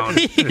around.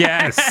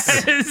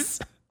 Yes.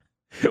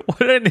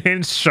 What an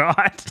hinge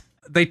shot.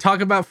 They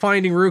talk about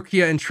finding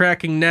Rukia and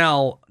tracking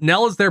Nell.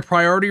 Nell is their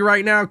priority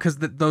right now because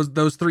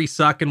those three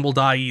suck and will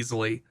die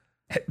easily.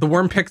 The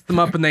worm picks them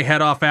up and they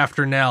head off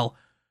after Nell.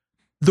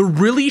 The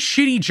really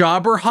shitty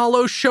jobber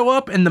hollows show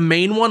up, and the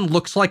main one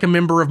looks like a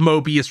member of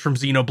Mobius from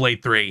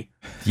Xenoblade 3.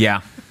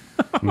 Yeah.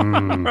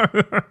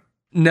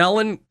 Nell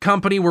and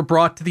company were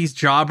brought to these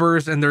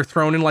jobbers, and they're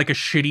thrown in like a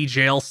shitty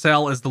jail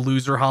cell as the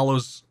loser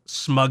hollows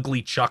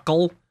smugly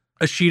chuckle.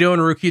 Ashido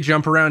and Rukia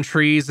jump around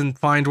trees and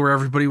find where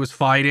everybody was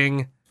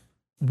fighting.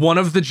 One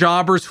of the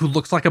jobbers, who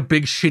looks like a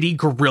big shitty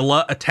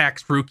gorilla,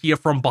 attacks Rukia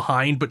from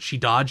behind, but she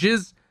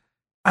dodges.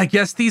 I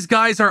guess these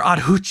guys are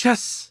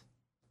Adhuchas.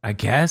 I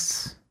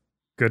guess.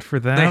 Good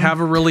for them. They have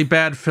a really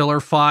bad filler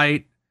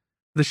fight.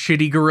 The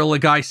shitty gorilla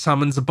guy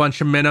summons a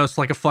bunch of minnows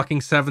like a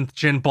fucking 7th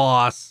gen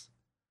boss.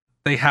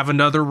 They have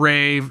another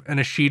rave, and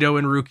Ashido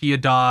and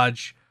Rukia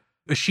dodge.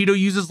 Ashido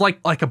uses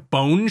like a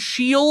bone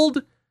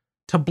shield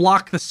to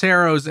block the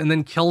Saros and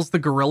then kills the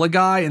gorilla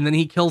guy, and then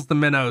he kills the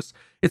minnows.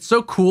 It's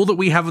so cool that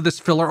we have this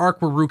filler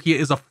arc where Rukia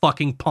is a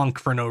fucking punk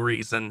for no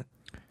reason.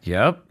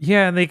 Yep.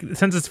 Yeah, and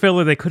since it's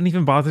filler, they couldn't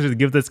even bother to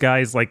give this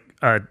guy's like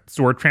a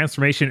sword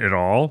transformation at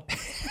all.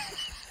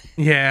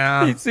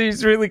 Yeah.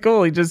 He's really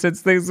cool. He just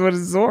hits things with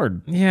his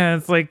sword. Yeah,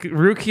 it's like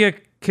Rukia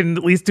can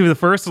at least do the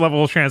first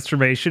level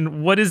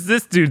transformation. What is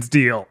this dude's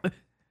deal?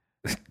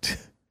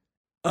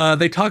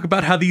 They talk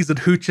about how these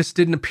Adhuchas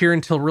didn't appear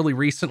until really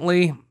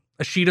recently.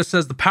 Ashido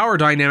says the power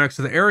dynamics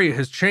of the area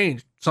has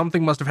changed.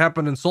 Something must have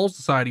happened in Soul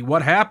Society.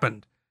 What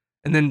happened?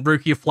 And then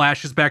Rukia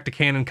flashes back to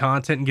canon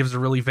content and gives a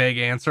really vague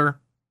answer.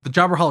 The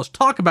Jobber Hollows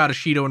talk about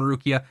Ashido and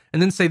Rukia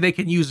and then say they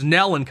can use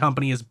Nell and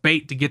company as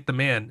bait to get them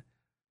in.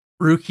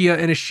 Rukia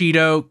and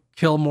Ashido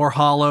kill more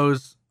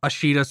Hollows.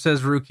 Ashido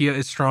says Rukia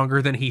is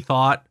stronger than he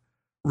thought.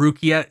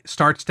 Rukia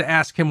starts to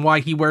ask him why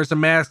he wears a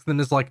mask, then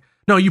is like,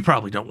 no, you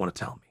probably don't want to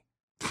tell me.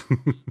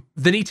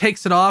 Then he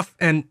takes it off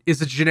and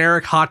is a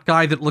generic hot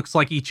guy that looks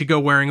like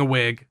Ichigo wearing a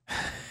wig.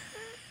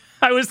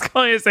 I was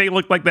going to say it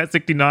looked like that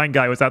 69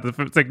 guy without the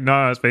 69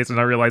 on his face, and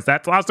I realized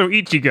that's also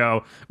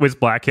Ichigo with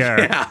black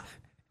hair. Yeah.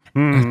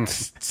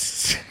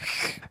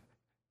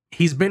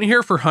 He's been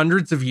here for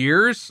hundreds of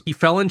years. He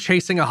fell in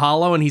chasing a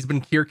hollow, and he's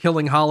been here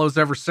killing hollows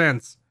ever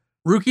since.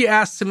 Rukia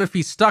asks him if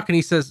he's stuck, and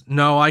he says,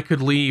 no, I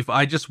could leave.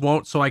 I just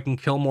won't so I can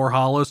kill more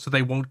hollows so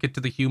they won't get to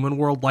the human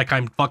world like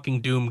I'm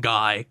fucking Doom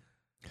Guy.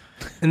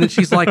 And then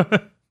she's like,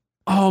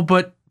 oh,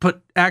 but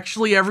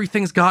actually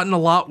everything's gotten a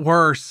lot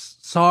worse.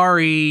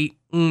 Sorry.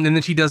 And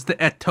then she does the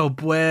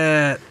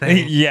Etobue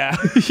thing. Yeah.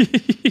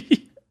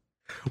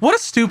 What a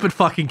stupid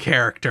fucking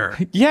character.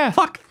 Yeah.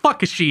 Fuck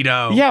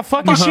Ashido. Yeah,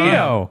 fuck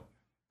Ashido.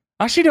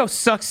 Ashido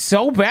sucks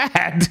so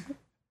bad.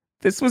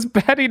 This was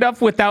bad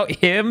enough without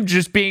him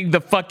just being the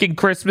fucking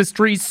Christmas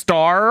tree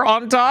star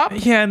on top.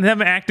 Yeah, and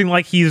them acting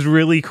like he's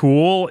really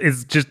cool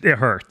is just, it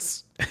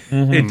hurts.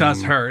 Mm-hmm. It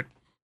does hurt.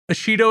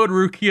 Ashido and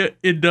Rukia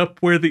end up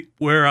where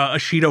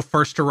Ashido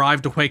first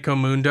arrived to Hueco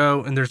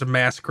Mundo, and there's a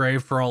mass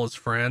grave for all his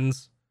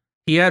friends.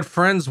 He had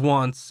friends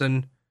once,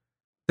 and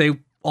they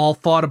all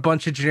fought a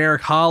bunch of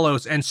generic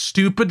hollows and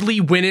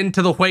stupidly went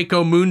into the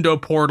Hueco Mundo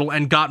portal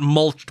and got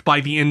mulched by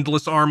the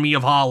endless army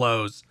of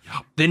hollows.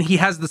 Yep. Then he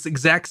has this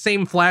exact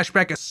same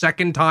flashback a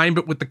second time,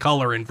 but with the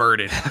color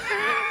inverted.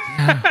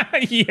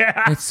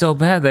 Yeah. It's so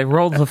bad. They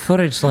rolled the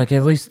footage like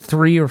at least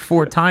 3 or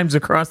 4 times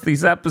across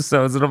these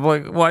episodes. And I'm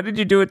like, why did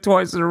you do it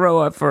twice in a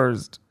row at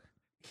first?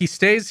 He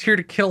stays here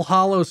to kill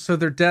hollows so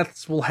their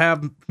deaths will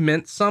have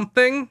meant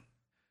something.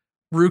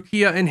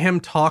 Rukia and him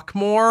talk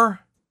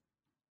more.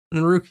 And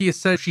then Rukia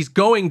says she's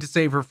going to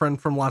save her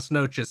friend from Las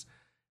Noches.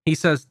 He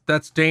says,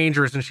 that's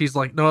dangerous. And she's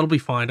like, no, it'll be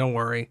fine. Don't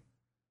worry.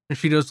 And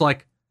Shido's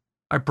like,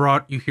 I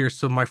brought you here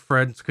so my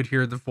friends could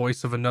hear the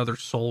voice of another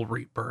Soul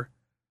Reaper.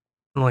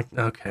 I'm like,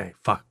 okay,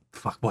 fuck,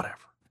 whatever.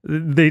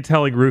 They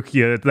telling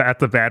Rukia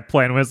that's a bad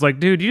plan. When it's like,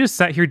 dude, you just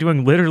sat here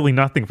doing literally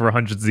nothing for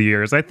hundreds of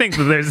years. I think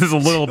that this is a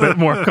little bit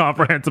more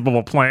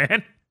comprehensible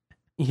plan.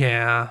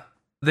 Yeah.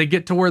 They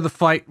get to where the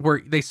fight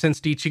where they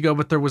sensed Ichigo,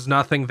 but there was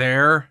nothing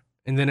there.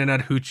 And then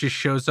Hooch just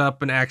shows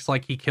up and acts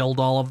like he killed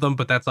all of them,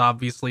 but that's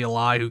obviously a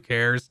lie. Who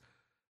cares?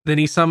 Then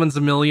he summons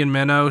a million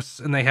Minos,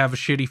 and they have a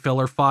shitty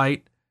filler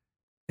fight.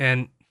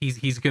 And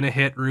he's gonna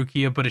hit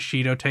Rukia, but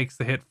Ishido takes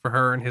the hit for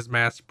her, and his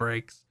mask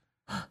breaks.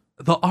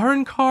 The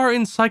Arrancar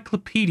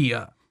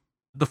Encyclopedia.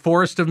 The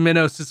forest of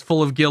Minos is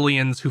full of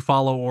Gillians who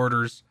follow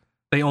orders.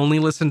 They only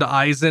listen to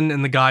Aizen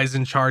and the guys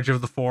in charge of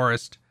the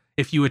forest.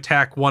 If you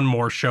attack, one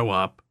more show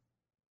up.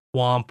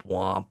 Womp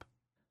womp.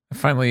 I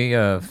finally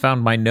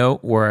found my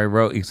note where I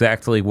wrote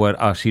exactly what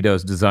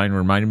Ashido's design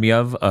reminded me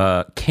of.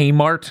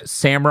 Kmart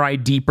Samurai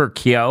Deeper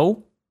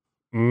Kyo.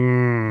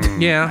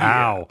 Yeah.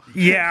 Ow.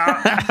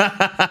 Yeah.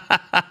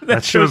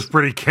 That show's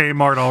pretty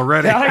Kmart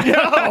already. I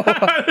know.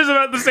 I was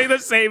about to say the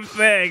same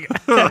thing.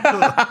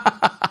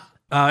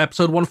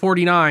 Episode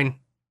 149.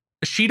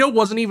 Ishido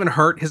wasn't even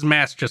hurt. His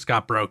mask just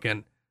got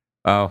broken.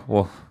 Oh,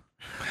 well,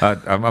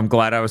 I'm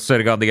glad I was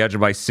sitting on the edge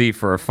of my seat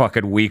for a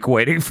fucking week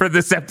waiting for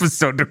this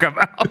episode to come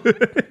out.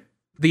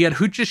 The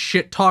Hooch just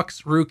shit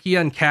talks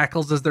Rukia and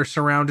cackles as they're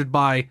surrounded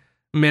by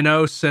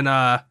Minos, and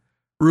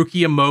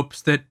Rukia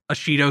mopes that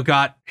Ishido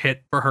got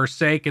hit for her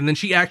sake, and then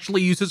she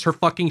actually uses her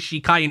fucking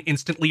Shikai and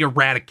instantly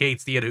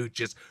eradicates the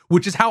Hooches,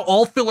 which is how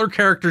all filler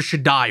characters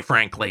should die,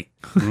 frankly.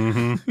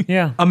 Mm-hmm.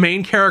 Yeah. A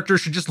main character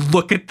should just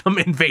look at them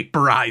and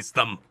vaporize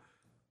them.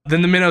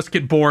 Then the Minos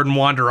get bored and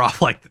wander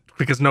off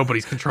because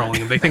nobody's controlling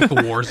them. They think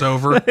the war's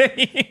over.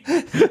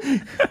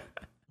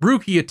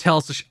 Rukia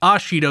tells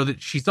Ashido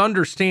that she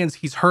understands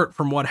he's hurt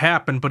from what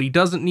happened, but he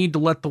doesn't need to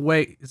let the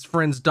way his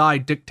friends die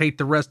dictate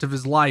the rest of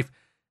his life.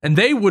 And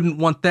they wouldn't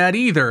want that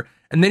either.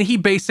 And then he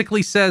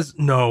basically says,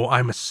 no,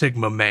 I'm a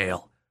Sigma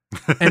male.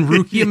 And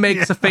Rukia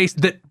makes a face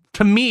that,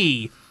 to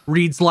me,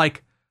 reads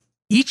like,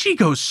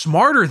 Ichigo's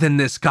smarter than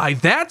this guy.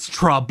 That's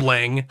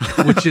troubling.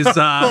 Which is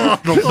the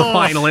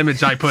final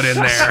image I put in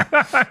there.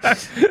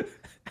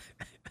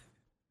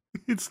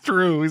 It's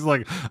true. He's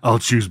like, I'll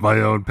choose my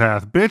own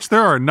path. Bitch,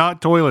 there are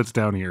not toilets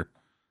down here.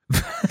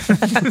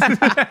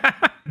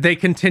 They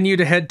continue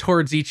to head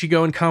towards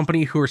Ichigo and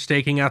company, who are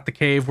staking out the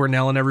cave where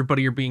Nell and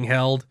everybody are being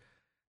held.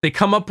 They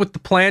come up with the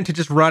plan to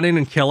just run in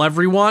and kill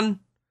everyone.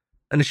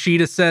 And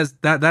Ishida says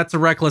that's a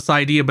reckless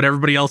idea, but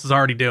everybody else is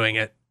already doing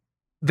it.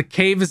 The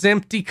cave is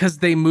empty because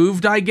they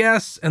moved, I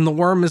guess. And the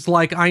worm is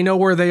like, I know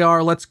where they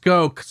are. Let's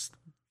go.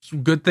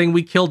 Good thing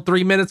we killed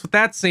 3 minutes with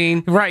that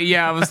scene. Right,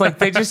 yeah. I was like,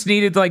 they just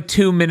needed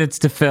 2 minutes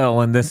to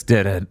fill, and this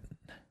did it.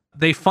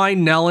 They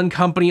find Nell and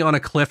company on a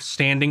cliff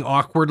standing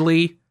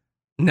awkwardly.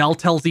 Nell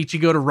tells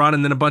Ichigo to run,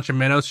 and then a bunch of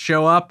Minos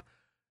show up.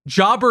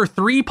 Jobber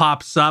 3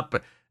 pops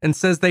up and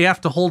says they have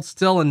to hold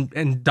still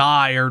and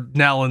die, or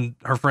Nell and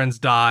her friends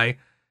die.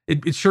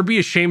 It'd sure be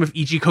a shame if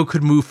Ichigo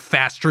could move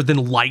faster than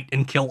light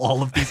and kill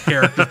all of these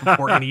characters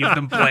before any of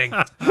them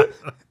blinked.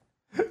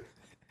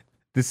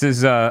 This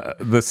is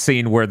the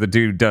scene where the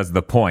dude does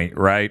the point,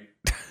 right?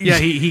 Yeah,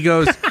 he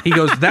goes,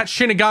 that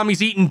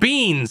Shinigami's eating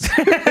beans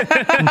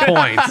and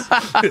points.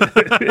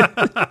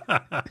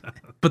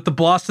 But the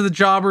boss of the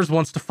Jobbers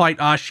wants to fight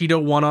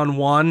Ashido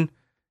one-on-one,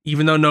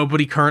 even though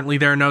nobody currently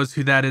there knows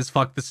who that is.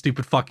 Fuck the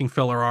stupid fucking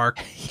filler arc.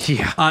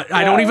 Yeah.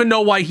 I don't even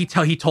know why he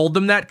told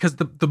them that, because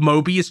the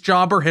Mobius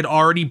Jobber had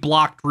already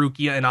blocked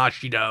Rukia and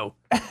Ashido.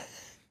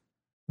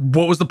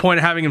 What was the point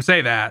of having him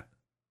say that?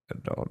 I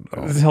don't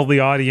know. Tell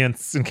the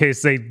audience in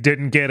case they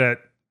didn't get it,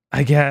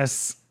 I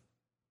guess.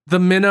 The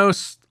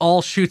Minos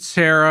all shoot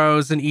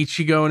arrows, and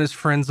Ichigo and his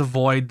friends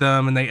avoid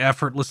them, and they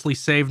effortlessly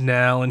save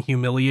Nell and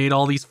humiliate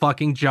all these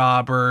fucking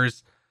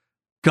jobbers.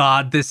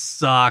 God, this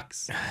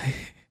sucks.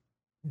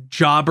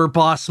 Jobber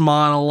boss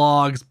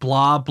monologues,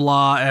 blah,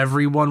 blah,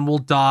 everyone will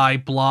die,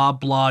 blah,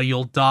 blah,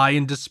 you'll die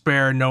in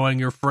despair knowing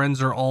your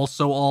friends are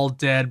also all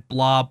dead,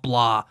 blah,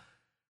 blah.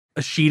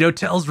 Ishido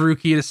tells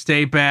Rukia to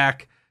stay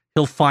back.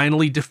 He'll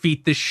finally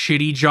defeat this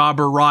shitty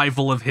jobber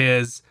rival of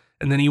his,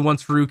 and then he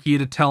wants Rukia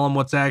to tell him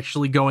what's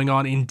actually going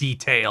on in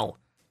detail.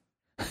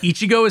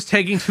 Ichigo is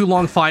taking too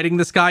long fighting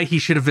this guy. He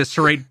should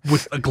eviscerate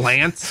with a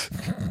glance.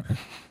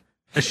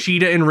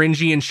 Ishida and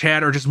Rinji and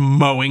Chad are just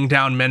mowing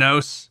down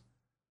Minos.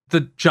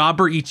 The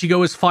jobber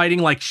Ichigo is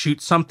fighting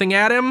shoots something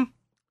at him,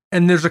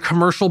 and there's a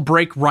commercial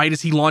break right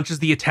as he launches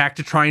the attack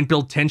to try and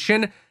build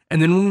tension.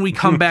 And then when we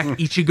come back,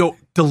 Ichigo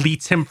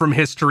deletes him from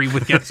history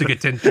with Getsuga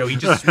Tencho. He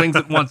just swings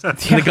it once, and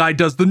the guy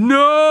does the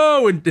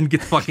no and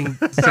gets fucking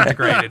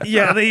disintegrated.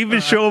 Yeah, they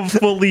even show him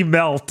fully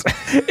melt.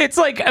 It's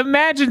like,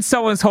 imagine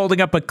someone's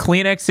holding up a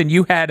Kleenex and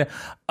you had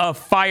a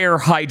fire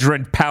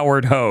hydrant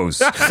powered hose.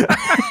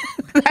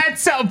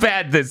 That's how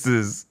bad this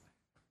is.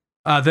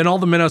 Then all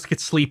the Minos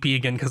get sleepy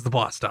again because the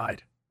boss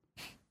died.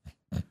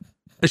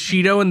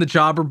 Ashido and the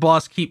Jobber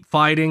Boss keep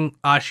fighting.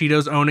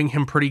 Ashido's owning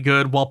him pretty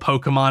good while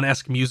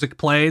Pokemon-esque music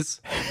plays.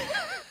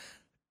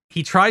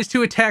 He tries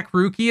to attack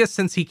Rukia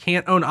since he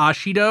can't own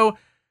Ashido,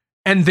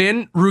 and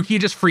then Rukia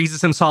just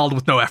freezes him solid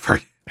with no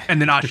effort, and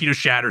then Ashido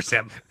shatters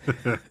him.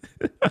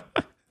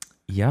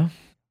 Yeah.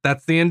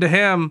 That's the end of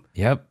him.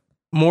 Yep.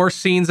 More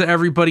scenes of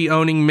everybody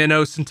owning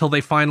Minos until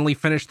they finally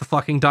finish the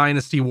fucking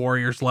Dynasty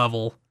Warriors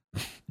level.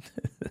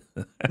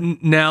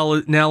 Nell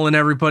and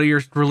everybody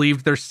are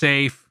relieved they're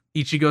safe.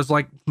 Ichigo's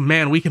like,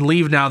 man, we can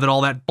leave now that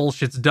all that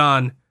bullshit's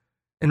done.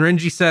 And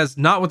Renji says,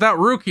 not without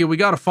Rukia, we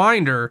gotta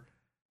find her.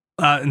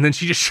 And then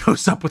she just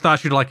shows up with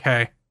Ashido like,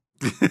 hey.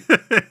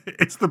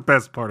 It's the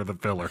best part of the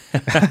filler,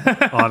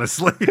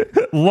 honestly.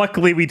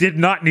 Luckily, we did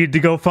not need to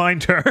go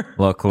find her.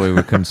 Luckily,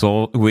 we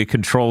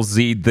control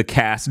Z'd the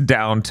cast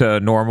down to a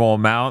normal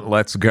amount.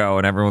 Let's go.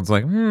 And everyone's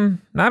like,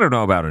 I don't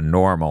know about a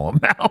normal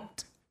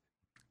amount.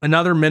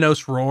 Another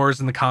Minos roars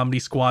and the comedy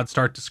squad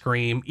start to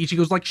scream.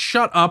 Ichigo's like,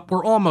 shut up,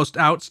 we're almost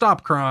out,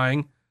 stop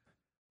crying.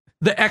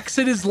 The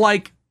exit is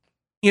like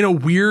in a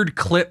weird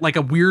cliff, like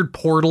a weird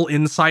portal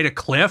inside a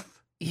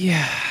cliff.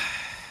 Yeah,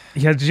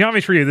 the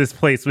geometry of this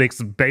place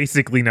makes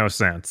basically no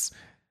sense.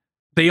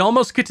 They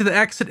almost get to the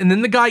exit, and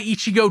then the guy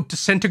Ichigo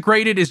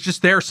disintegrated is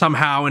just there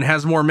somehow and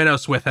has more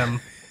Minos with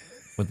him.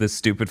 With this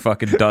stupid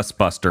fucking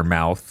dustbuster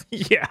mouth.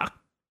 Yeah.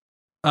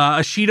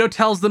 Ashido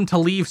tells them to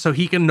leave so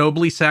he can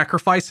nobly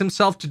sacrifice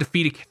himself to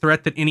defeat a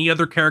threat that any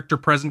other character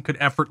present could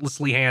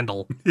effortlessly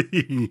handle.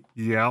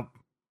 Yep.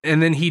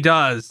 And then he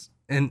does.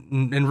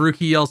 And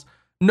Ruki yells,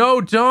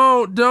 no,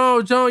 don't,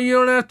 you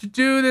don't have to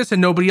do this.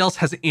 And nobody else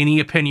has any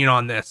opinion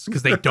on this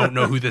because they don't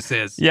know who this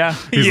is. Yeah.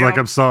 He's like,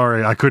 I'm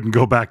sorry, I couldn't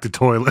go back to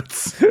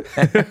toilets.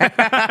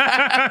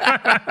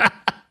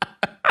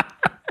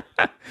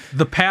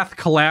 The path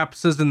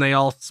collapses and they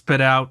all spit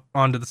out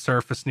onto the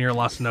surface near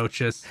Las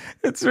Noches.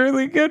 It's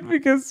really good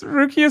because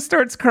Rukia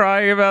starts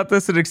crying about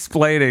this and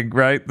explaining,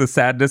 right, the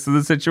sadness of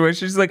the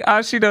situation. She's like,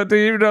 Ashido, do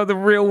you know the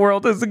real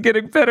world isn't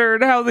getting better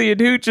and how the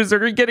Hooches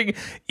are getting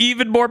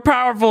even more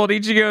powerful? And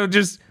Ichigo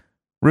just,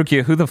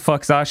 Rukia, who the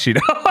fuck's Ashido?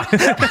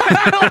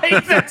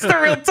 Like, that's the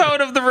real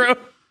tone of the room.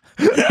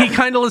 He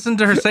kind of listened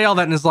to her say all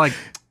that and is like,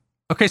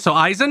 okay, so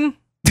Aizen?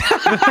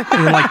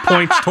 And then, like,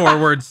 points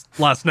towards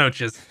Las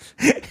Noches.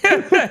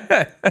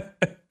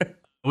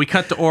 We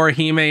cut to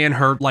Orihime in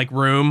her, like,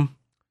 room.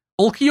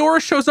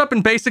 Ulquiorra shows up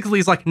and basically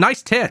is like,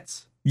 nice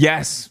tits.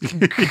 Yes.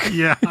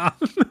 Yeah.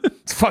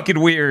 It's fucking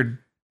weird.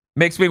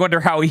 Makes me wonder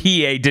how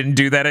Hiei didn't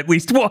do that at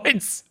least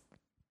once.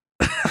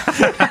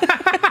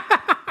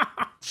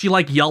 She,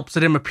 like, yelps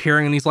at him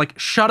appearing and he's like,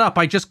 shut up,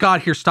 I just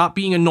got here, stop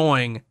being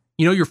annoying.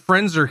 You know, your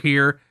friends are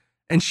here.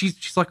 And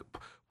she's like,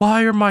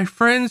 why are my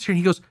friends here? And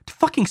he goes, to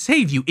fucking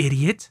save you,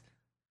 idiot.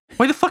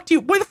 Why the fuck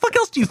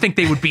else do you think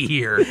they would be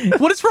here?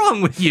 What is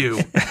wrong with you?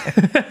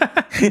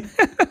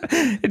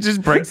 It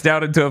just breaks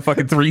down into a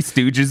fucking Three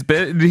Stooges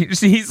bit. And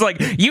he's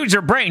like, use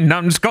your brain,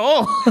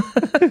 numbskull.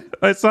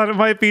 I thought it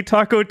might be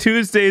Taco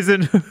Tuesdays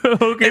in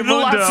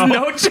Las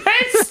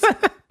Noches.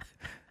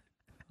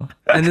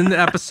 And then the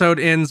episode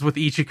ends with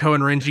Ichiko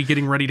and Renji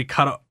getting ready to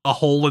cut a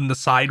hole in the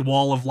side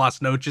wall of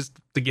Las Noches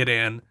to get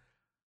in.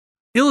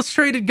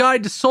 Illustrated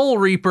Guide to Soul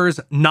Reapers,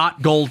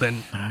 not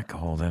golden. Not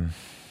golden.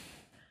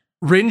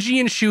 Renji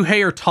and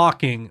Shuhei are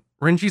talking.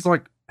 Renji's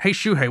like, hey,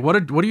 Shuhei,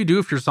 what do you do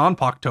if your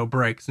Zanpakuto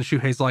breaks? And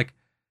Shuhei's like,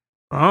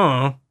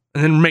 oh.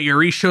 And then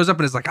Mayuri shows up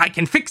and is like, I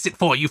can fix it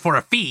for you for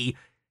a fee.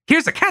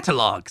 Here's a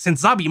catalog.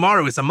 Since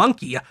Zabimaru is a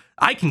monkey,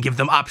 I can give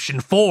them option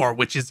 4,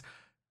 which is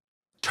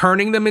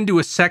turning them into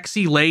a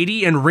sexy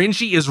lady. And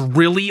Renji is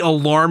really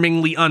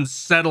alarmingly,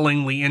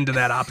 unsettlingly into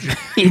that option.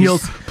 He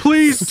yells,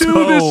 please do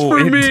this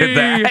for me.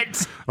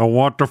 That. I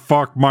want to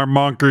fuck my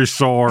monkey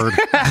sword.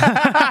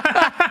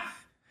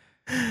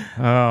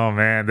 Oh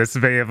man, this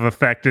may have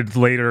affected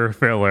later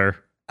filler.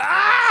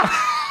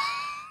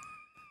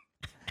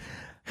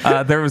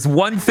 There was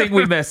one thing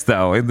we missed,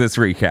 though, in this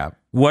recap.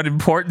 One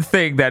important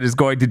thing that is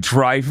going to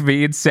drive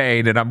me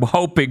insane, and I'm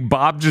hoping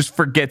Bob just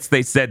forgets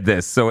they said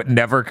this so it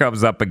never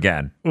comes up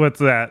again. What's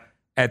that?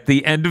 At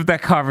the end of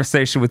that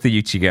conversation with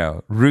the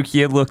Ichigo,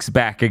 Rukia looks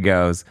back and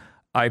goes,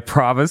 I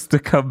promise to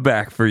come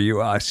back for you,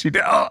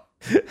 Ashido.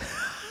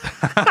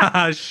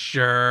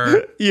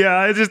 Sure. Yeah,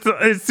 I just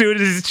as soon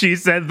as she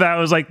said that, I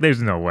was like,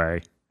 there's no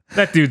way.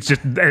 That dude's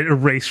just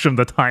erased from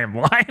the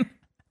timeline.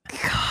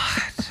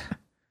 God.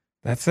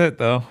 That's it,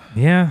 though.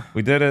 Yeah.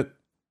 We did it.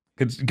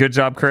 Good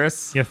job,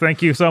 Chris. Yeah,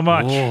 thank you so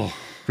much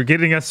for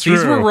getting us through.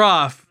 These were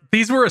rough.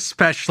 These were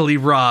especially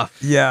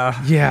rough.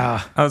 Yeah.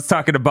 Yeah. I was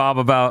talking to Bob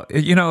about,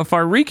 if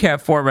our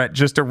recap format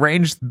just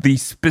arranged the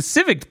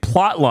specific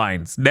plot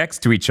lines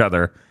next to each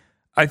other,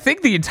 I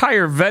think the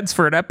entire events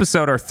for an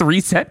episode are 3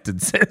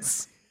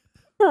 sentences.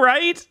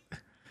 Right?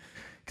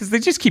 Because they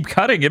just keep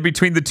cutting in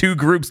between the two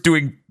groups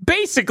doing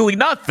basically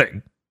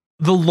nothing.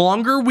 The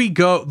longer we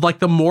go, like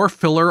the more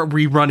filler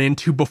we run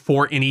into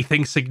before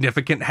anything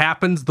significant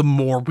happens, the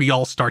more we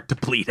all start to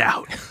bleed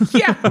out.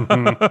 Yeah.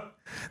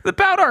 The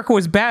bout arc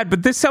was bad,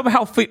 but this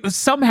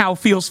somehow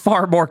feels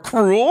far more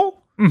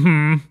cruel.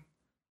 Mm-hmm.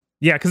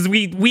 Yeah, because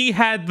we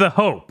had the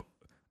hope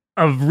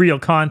of real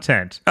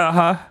content.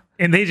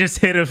 And they just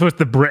hit us with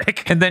the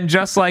brick. And then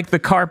just like the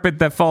carpet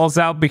that falls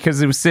out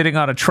because it was sitting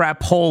on a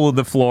trap hole in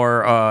the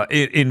floor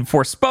in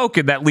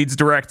Forspoken that leads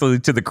directly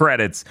to the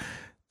credits.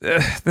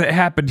 That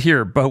happened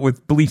here, but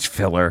with bleach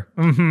filler.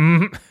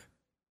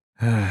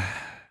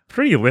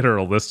 Pretty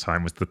literal this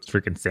time with the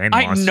freaking sand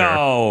monster. I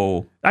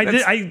know. I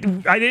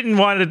didn't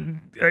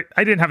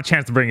have a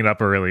chance to bring it up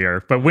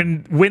earlier, but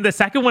when the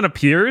second one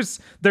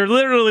appears, they're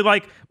literally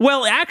like,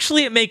 well,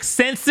 actually it makes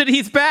sense that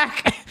he's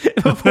back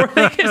before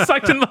they get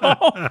sucked in the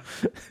hole.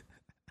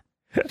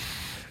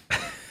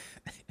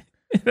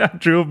 That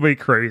drove me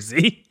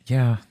crazy.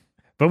 Yeah.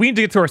 But we need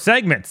to get to our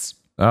segments.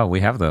 Oh, we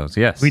have those,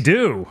 yes. We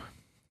do.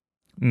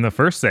 In the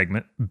first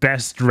segment,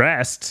 Best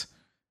Dressed,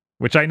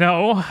 which I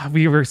know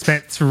we were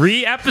spent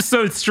 3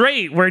 episodes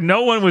straight where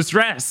no one was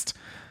dressed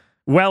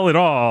well at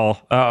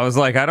all. I was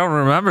like, I don't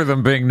remember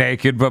them being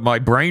naked, but my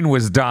brain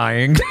was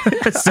dying.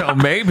 So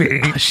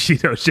maybe.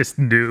 Shido's just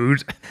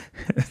nude.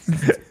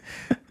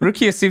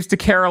 Rukia seems to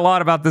care a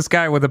lot about this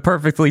guy with a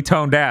perfectly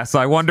toned ass.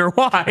 I wonder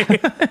why.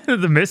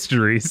 The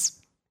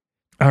mysteries.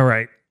 All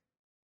right.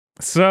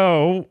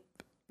 So,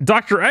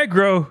 Dr.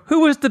 Egro,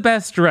 who was the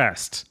best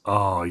dressed?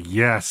 Oh,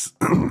 yes.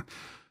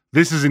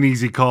 This is an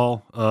easy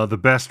call. The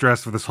best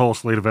dressed for this whole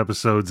slate of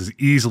episodes is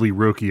easily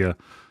Rukia.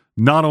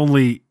 Not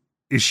only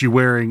is she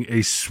wearing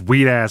a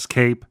sweet-ass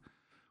cape,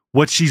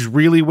 what she's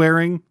really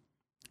wearing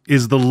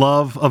is the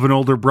love of an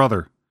older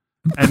brother.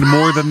 And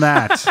more than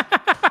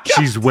that,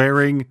 she's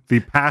wearing the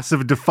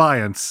passive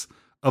defiance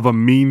of a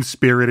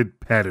mean-spirited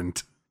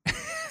pedant.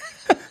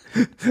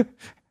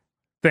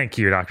 Thank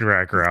you, Dr.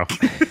 Egro.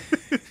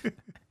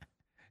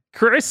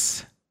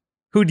 Chris,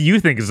 who do you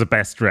think is the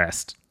best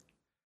dressed?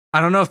 I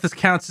don't know if this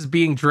counts as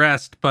being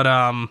dressed, but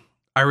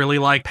I really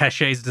like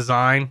Pesce's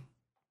design.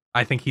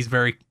 I think he's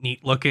very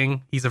neat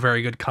looking. He's a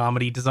very good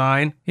comedy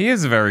design. He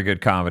is a very good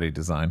comedy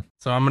design.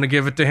 So I'm going to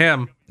give it to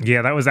him.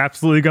 Yeah, that was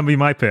absolutely going to be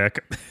my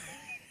pick.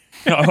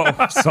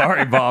 Oh,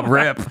 sorry, Bob.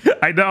 Rip.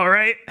 I know,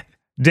 right?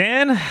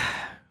 Dan,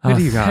 what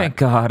do you got? Thank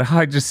God.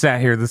 I just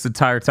sat here this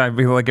entire time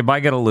being like, am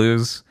I going to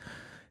lose?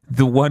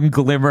 The one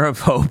glimmer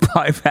of hope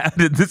I've had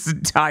in this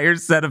entire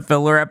set of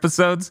filler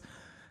episodes.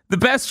 The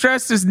best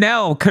dressed is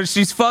Nell, because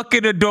she's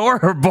fucking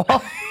adorable.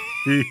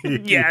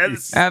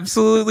 Yes.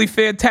 Absolutely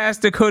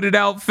fantastic hooded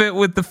outfit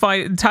with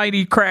the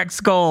tiny cracked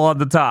skull on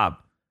the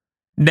top.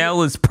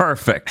 Nell is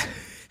perfect.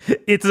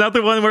 It's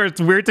another one where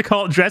it's weird to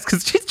call it dressed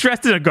because she's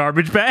dressed in a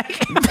garbage bag.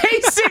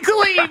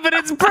 Basically, but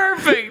it's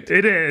perfect.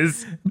 It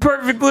is.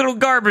 Perfect little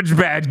garbage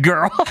bag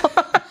girl.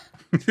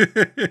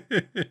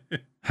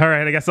 All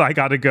right, I guess I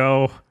gotta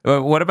go.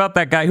 What about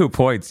that guy who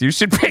points? You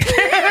should pick him.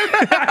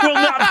 I will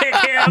not pick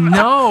him.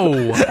 No,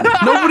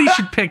 nobody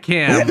should pick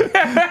him.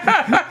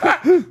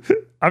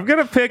 I'm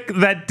gonna pick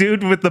that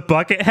dude with the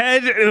bucket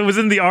head. It was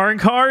in the Arn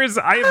cars.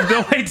 I have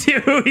no idea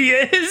who he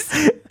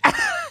is.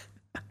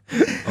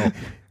 Oh,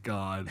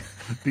 God.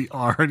 The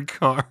Arn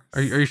cars.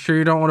 Are you sure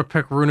you don't want to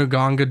pick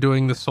Runaganga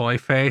doing the soy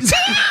face?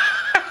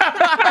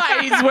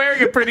 He's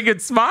wearing a pretty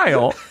good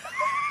smile.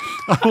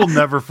 I will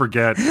never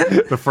forget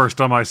the first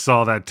time I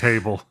saw that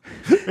table.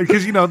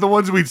 Because, you know, the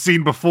ones we'd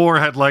seen before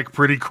had, like,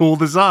 pretty cool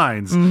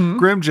designs.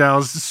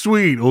 Grimjow's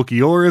sweet.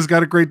 Ulquiorra's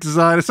got a great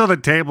design. I saw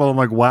that table. I'm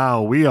like,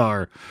 wow, we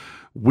are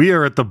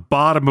at the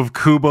bottom of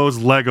Kubo's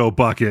Lego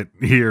bucket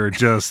here,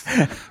 just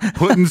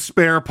putting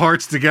spare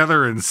parts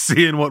together and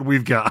seeing what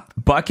we've got.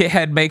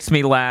 Buckethead makes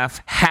me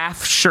laugh.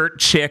 Half shirt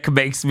chick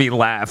makes me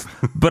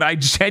laugh. But I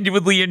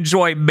genuinely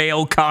enjoy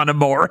male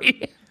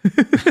Kanamori.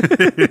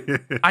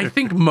 I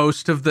think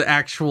most of the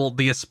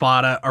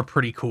Espada are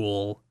pretty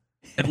cool.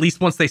 At least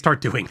once they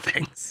start doing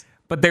things.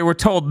 But they were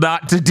told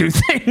not to do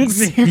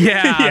things. Yeah,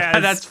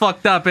 Yes. that's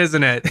fucked up,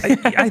 isn't it?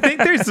 I think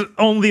there's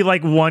only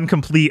like one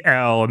complete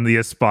L in the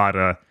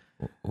Espada.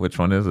 Which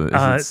one is it? Is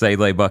it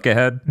Sele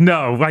Buckethead?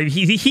 No, like,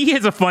 he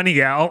has a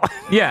funny L.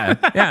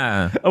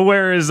 Yeah.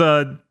 Whereas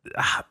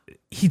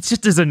he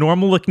just is a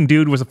normal looking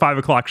dude with a 5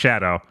 o'clock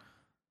shadow.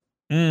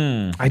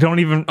 I don't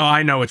even. Oh,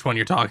 I know which one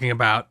you're talking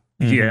about.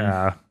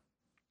 Yeah.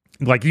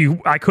 Like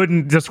I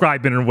couldn't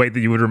describe it in a way that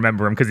you would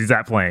remember him because he's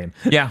that plain.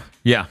 Yeah.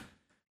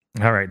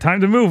 All right,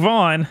 time to move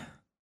on.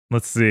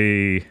 Let's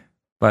see.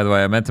 By the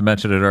way, I meant to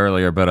mention it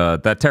earlier,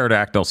 but that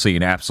pterodactyl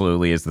scene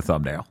absolutely is the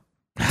thumbnail.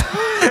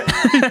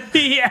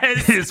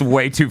 Yes. It is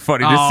way too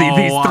funny to see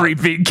these 3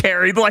 being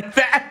carried like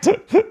that.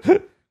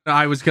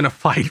 I was gonna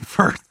fight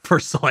for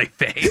soy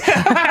face.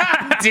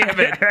 Damn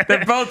it.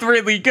 They're both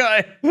really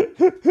good.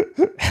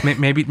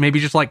 Maybe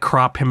just like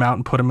crop him out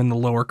and put him in the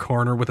lower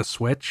corner with a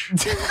switch.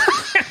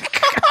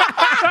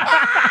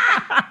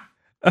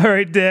 All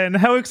right, Dan,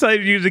 how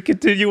excited are you to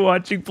continue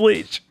watching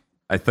Bleach?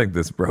 I think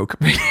this broke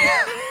me.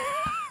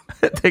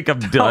 I think I'm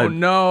done. Oh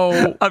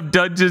no. I'm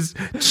done just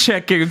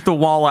checking if the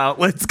wall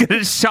outlet's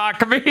gonna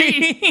shock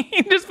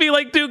me. Just be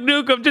like Duke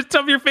Nukem, just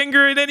shove your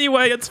finger in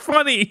anyway. It's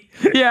funny.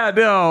 Yeah,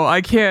 no,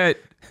 I can't.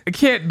 I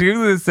can't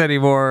do this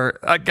anymore.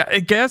 I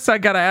guess I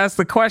gotta ask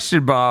the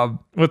question, Bob.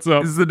 What's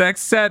up? Is the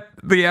next set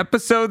the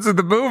episodes of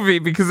the movie?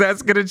 Because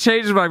that's gonna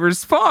change my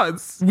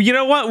response. You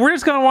know what? We're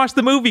just gonna watch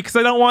the movie because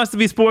I don't want us to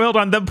be spoiled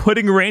on them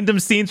putting random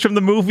scenes from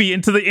the movie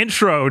into the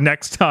intro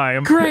next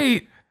time.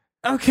 Great.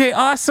 Okay,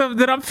 awesome.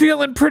 Then I'm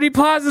feeling pretty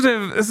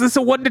positive. Is this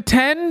a 1 to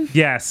 10?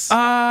 Yes.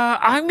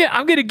 I'm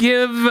gonna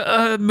give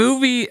a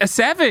movie a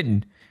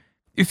 7.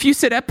 If you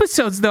said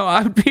episodes, though,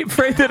 I'd be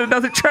afraid that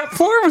another trap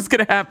floor was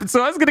gonna happen.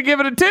 So I was gonna give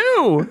it a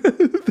 2.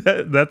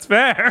 That's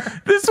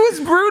fair. This was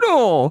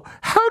brutal.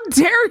 How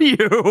dare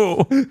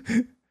you?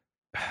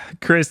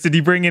 Chris, did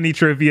you bring any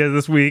trivia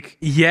this week?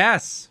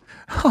 Yes.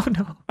 Oh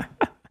no.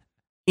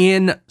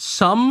 In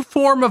some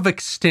form of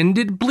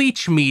extended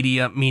Bleach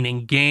media,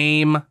 meaning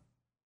game,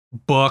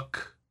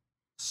 book,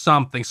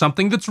 something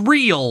that's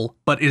real,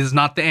 but it is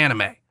not the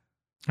anime.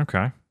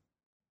 Okay.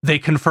 They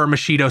confirm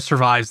Ishido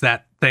survives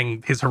that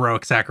thing, his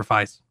heroic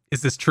sacrifice.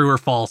 Is this true or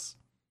false?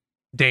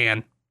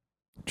 Dan.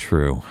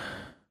 True.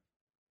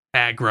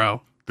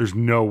 Aggro. There's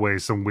no way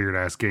some weird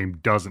ass game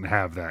doesn't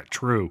have that.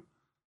 True.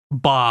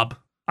 Bob.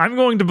 I'm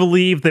going to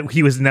believe that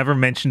he was never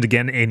mentioned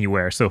again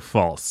anywhere, so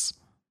false.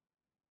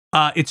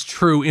 It's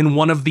true. In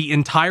one of the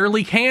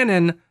entirely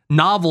canon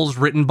novels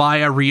written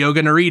by Ryoga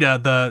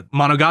Narita, the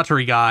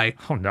Monogatari guy,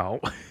 Oh no.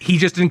 he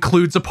just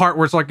includes a part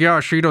where it's like, yeah,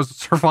 Ishido's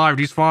survived,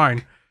 he's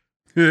fine.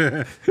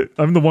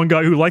 I'm the one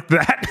guy who liked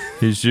that.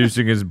 He's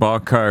using his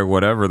Bankai,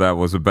 whatever that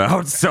was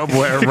about,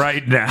 somewhere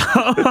right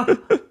now.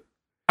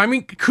 I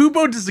mean,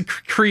 Kubo just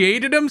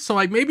created him, so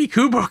like maybe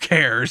Kubo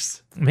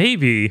cares.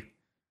 Maybe.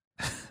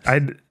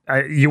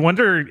 You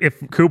wonder if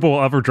Kubo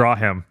will ever draw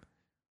him.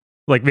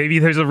 Like, maybe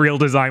there's a real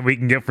design we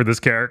can get for this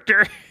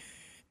character.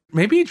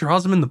 Maybe he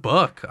draws him in the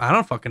book. I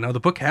don't fucking know. The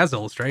book has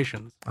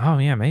illustrations. Oh,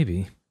 yeah,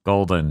 maybe.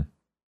 Golden.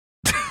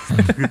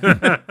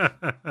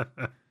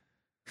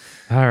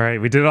 All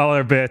right, we did all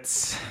our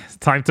bits. It's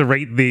time to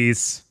rate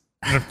these.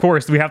 And of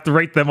course, we have to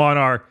rate them on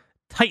our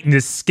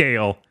tightness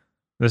scale.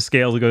 The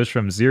scale goes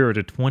from 0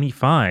 to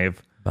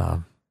 25.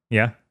 Bob,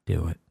 Yeah?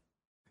 do it.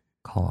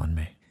 Call on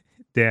me.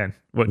 Dan,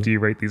 what do you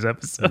rate these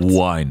episodes?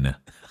 1.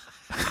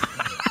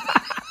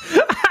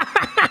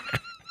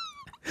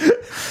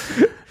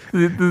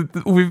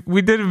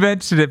 We didn't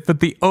mention it, but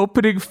the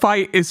opening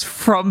fight is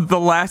from the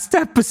last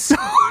episode.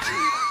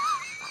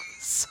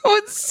 So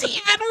it's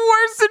even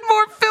worse and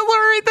more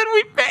fillery than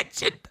we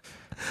mentioned.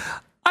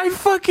 I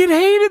fucking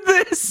hated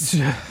this.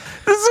 This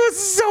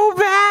was so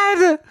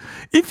bad.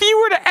 If you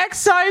were to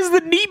excise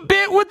the neat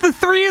bit with the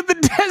 3 in the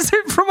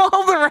desert from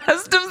all the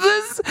rest of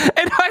this,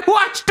 and I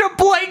watched a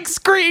blank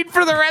screen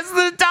for the rest of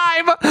the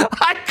time,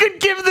 I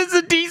could give this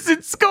a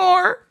decent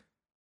score.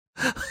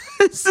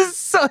 This is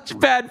such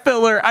bad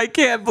filler. I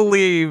can't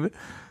believe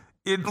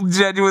it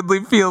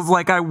genuinely feels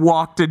like I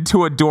walked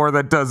into a door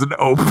that doesn't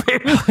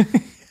open.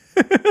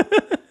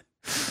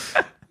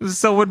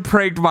 Someone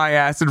pranked my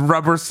ass and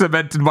rubber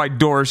cemented my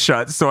door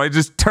shut, so I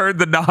just turned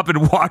the knob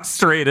and walked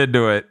straight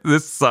into it.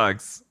 This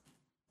sucks.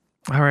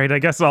 All right, I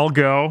guess I'll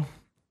go.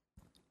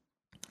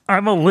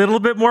 I'm a little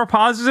bit more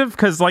positive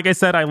because, like I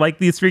said, I like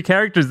these 3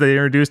 characters. They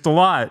introduced a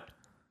lot.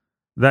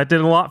 That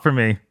did a lot for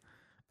me.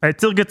 It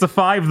still gets a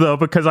 5, though,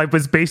 because I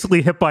was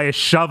basically hit by a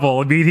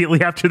shovel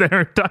immediately after the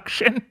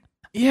introduction.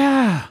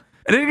 Yeah.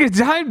 I didn't get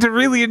time to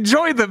really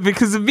enjoy them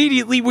because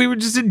immediately we were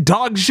just in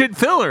dog shit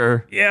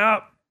filler.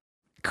 Yeah.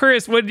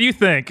 Chris, what do you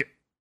think?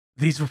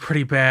 These were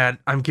pretty bad.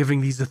 I'm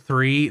giving these a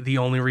 3. The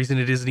only reason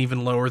it isn't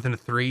even lower than a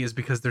 3 is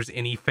because there's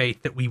any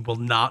faith that we will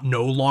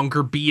no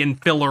longer be in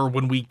filler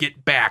when we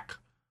get back.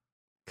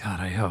 God,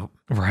 I hope.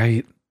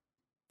 Right.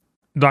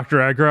 Dr.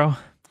 Aggro?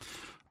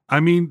 I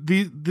mean,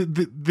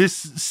 this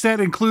set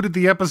included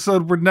the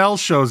episode where Nell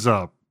shows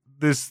up.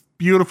 This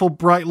beautiful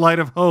bright light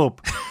of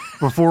hope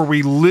before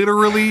we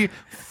literally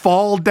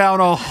fall down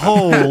a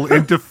hole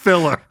into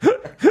filler.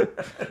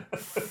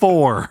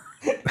 4.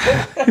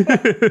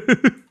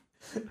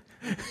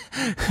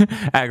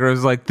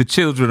 Aggro's like, the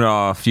children are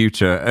our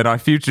future, and our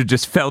future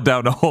just fell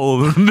down a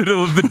hole in the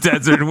middle of the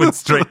desert and went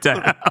straight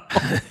to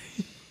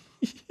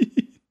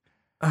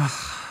hell.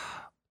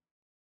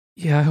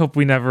 Yeah, I hope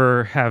we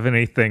never have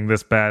anything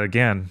this bad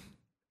again.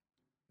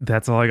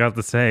 That's all I got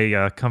to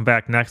say. Come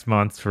back next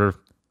month for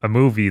a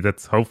movie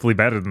that's hopefully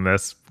better than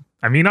this.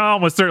 I mean,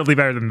 almost certainly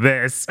better than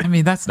this. I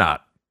mean, that's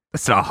not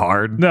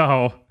hard.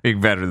 No.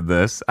 Being better than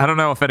this. I don't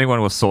know if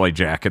anyone was soy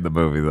Jack in the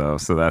movie, though,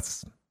 so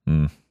that's...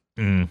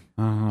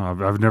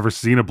 I've never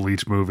seen a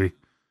Bleach movie.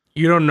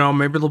 You don't know.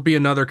 Maybe there'll be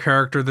another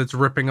character that's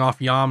ripping off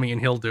Yami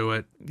and he'll do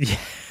it. Yeah.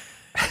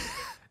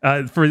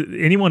 For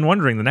anyone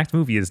wondering, the next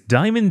movie is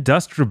Diamond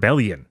Dust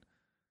Rebellion.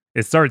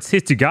 It stars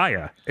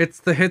Hitsugaya. It's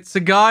the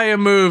Hitsugaya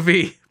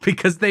movie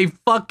because they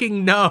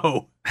fucking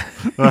know.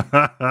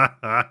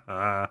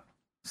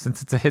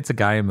 Since it's a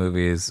Hitsugaya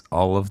movie, is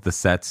all of the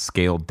sets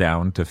scaled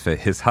down to fit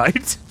his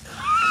height?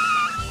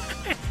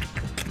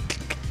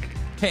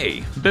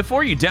 Hey,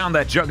 before you down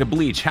that jug of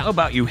bleach, how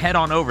about you head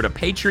on over to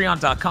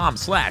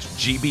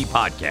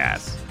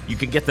patreon.com/GBpodcast. You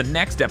can get the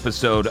next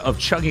episode of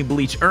Chugging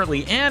Bleach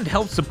early and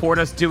help support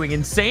us doing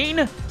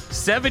insane,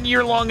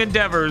 7-year-long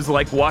endeavors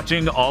like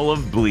watching all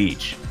of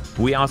Bleach.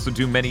 We also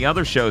do many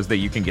other shows that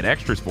you can get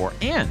extras for,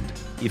 and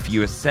if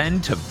you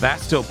ascend to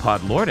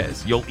Vastopod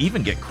Lourdes, you'll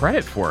even get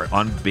credit for it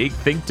on Big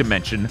Think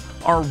Dimension,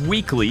 our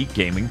weekly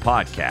gaming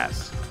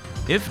podcast.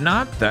 If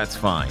not, that's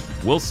fine.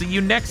 We'll see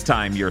you next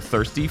time you're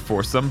thirsty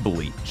for some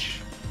Bleach.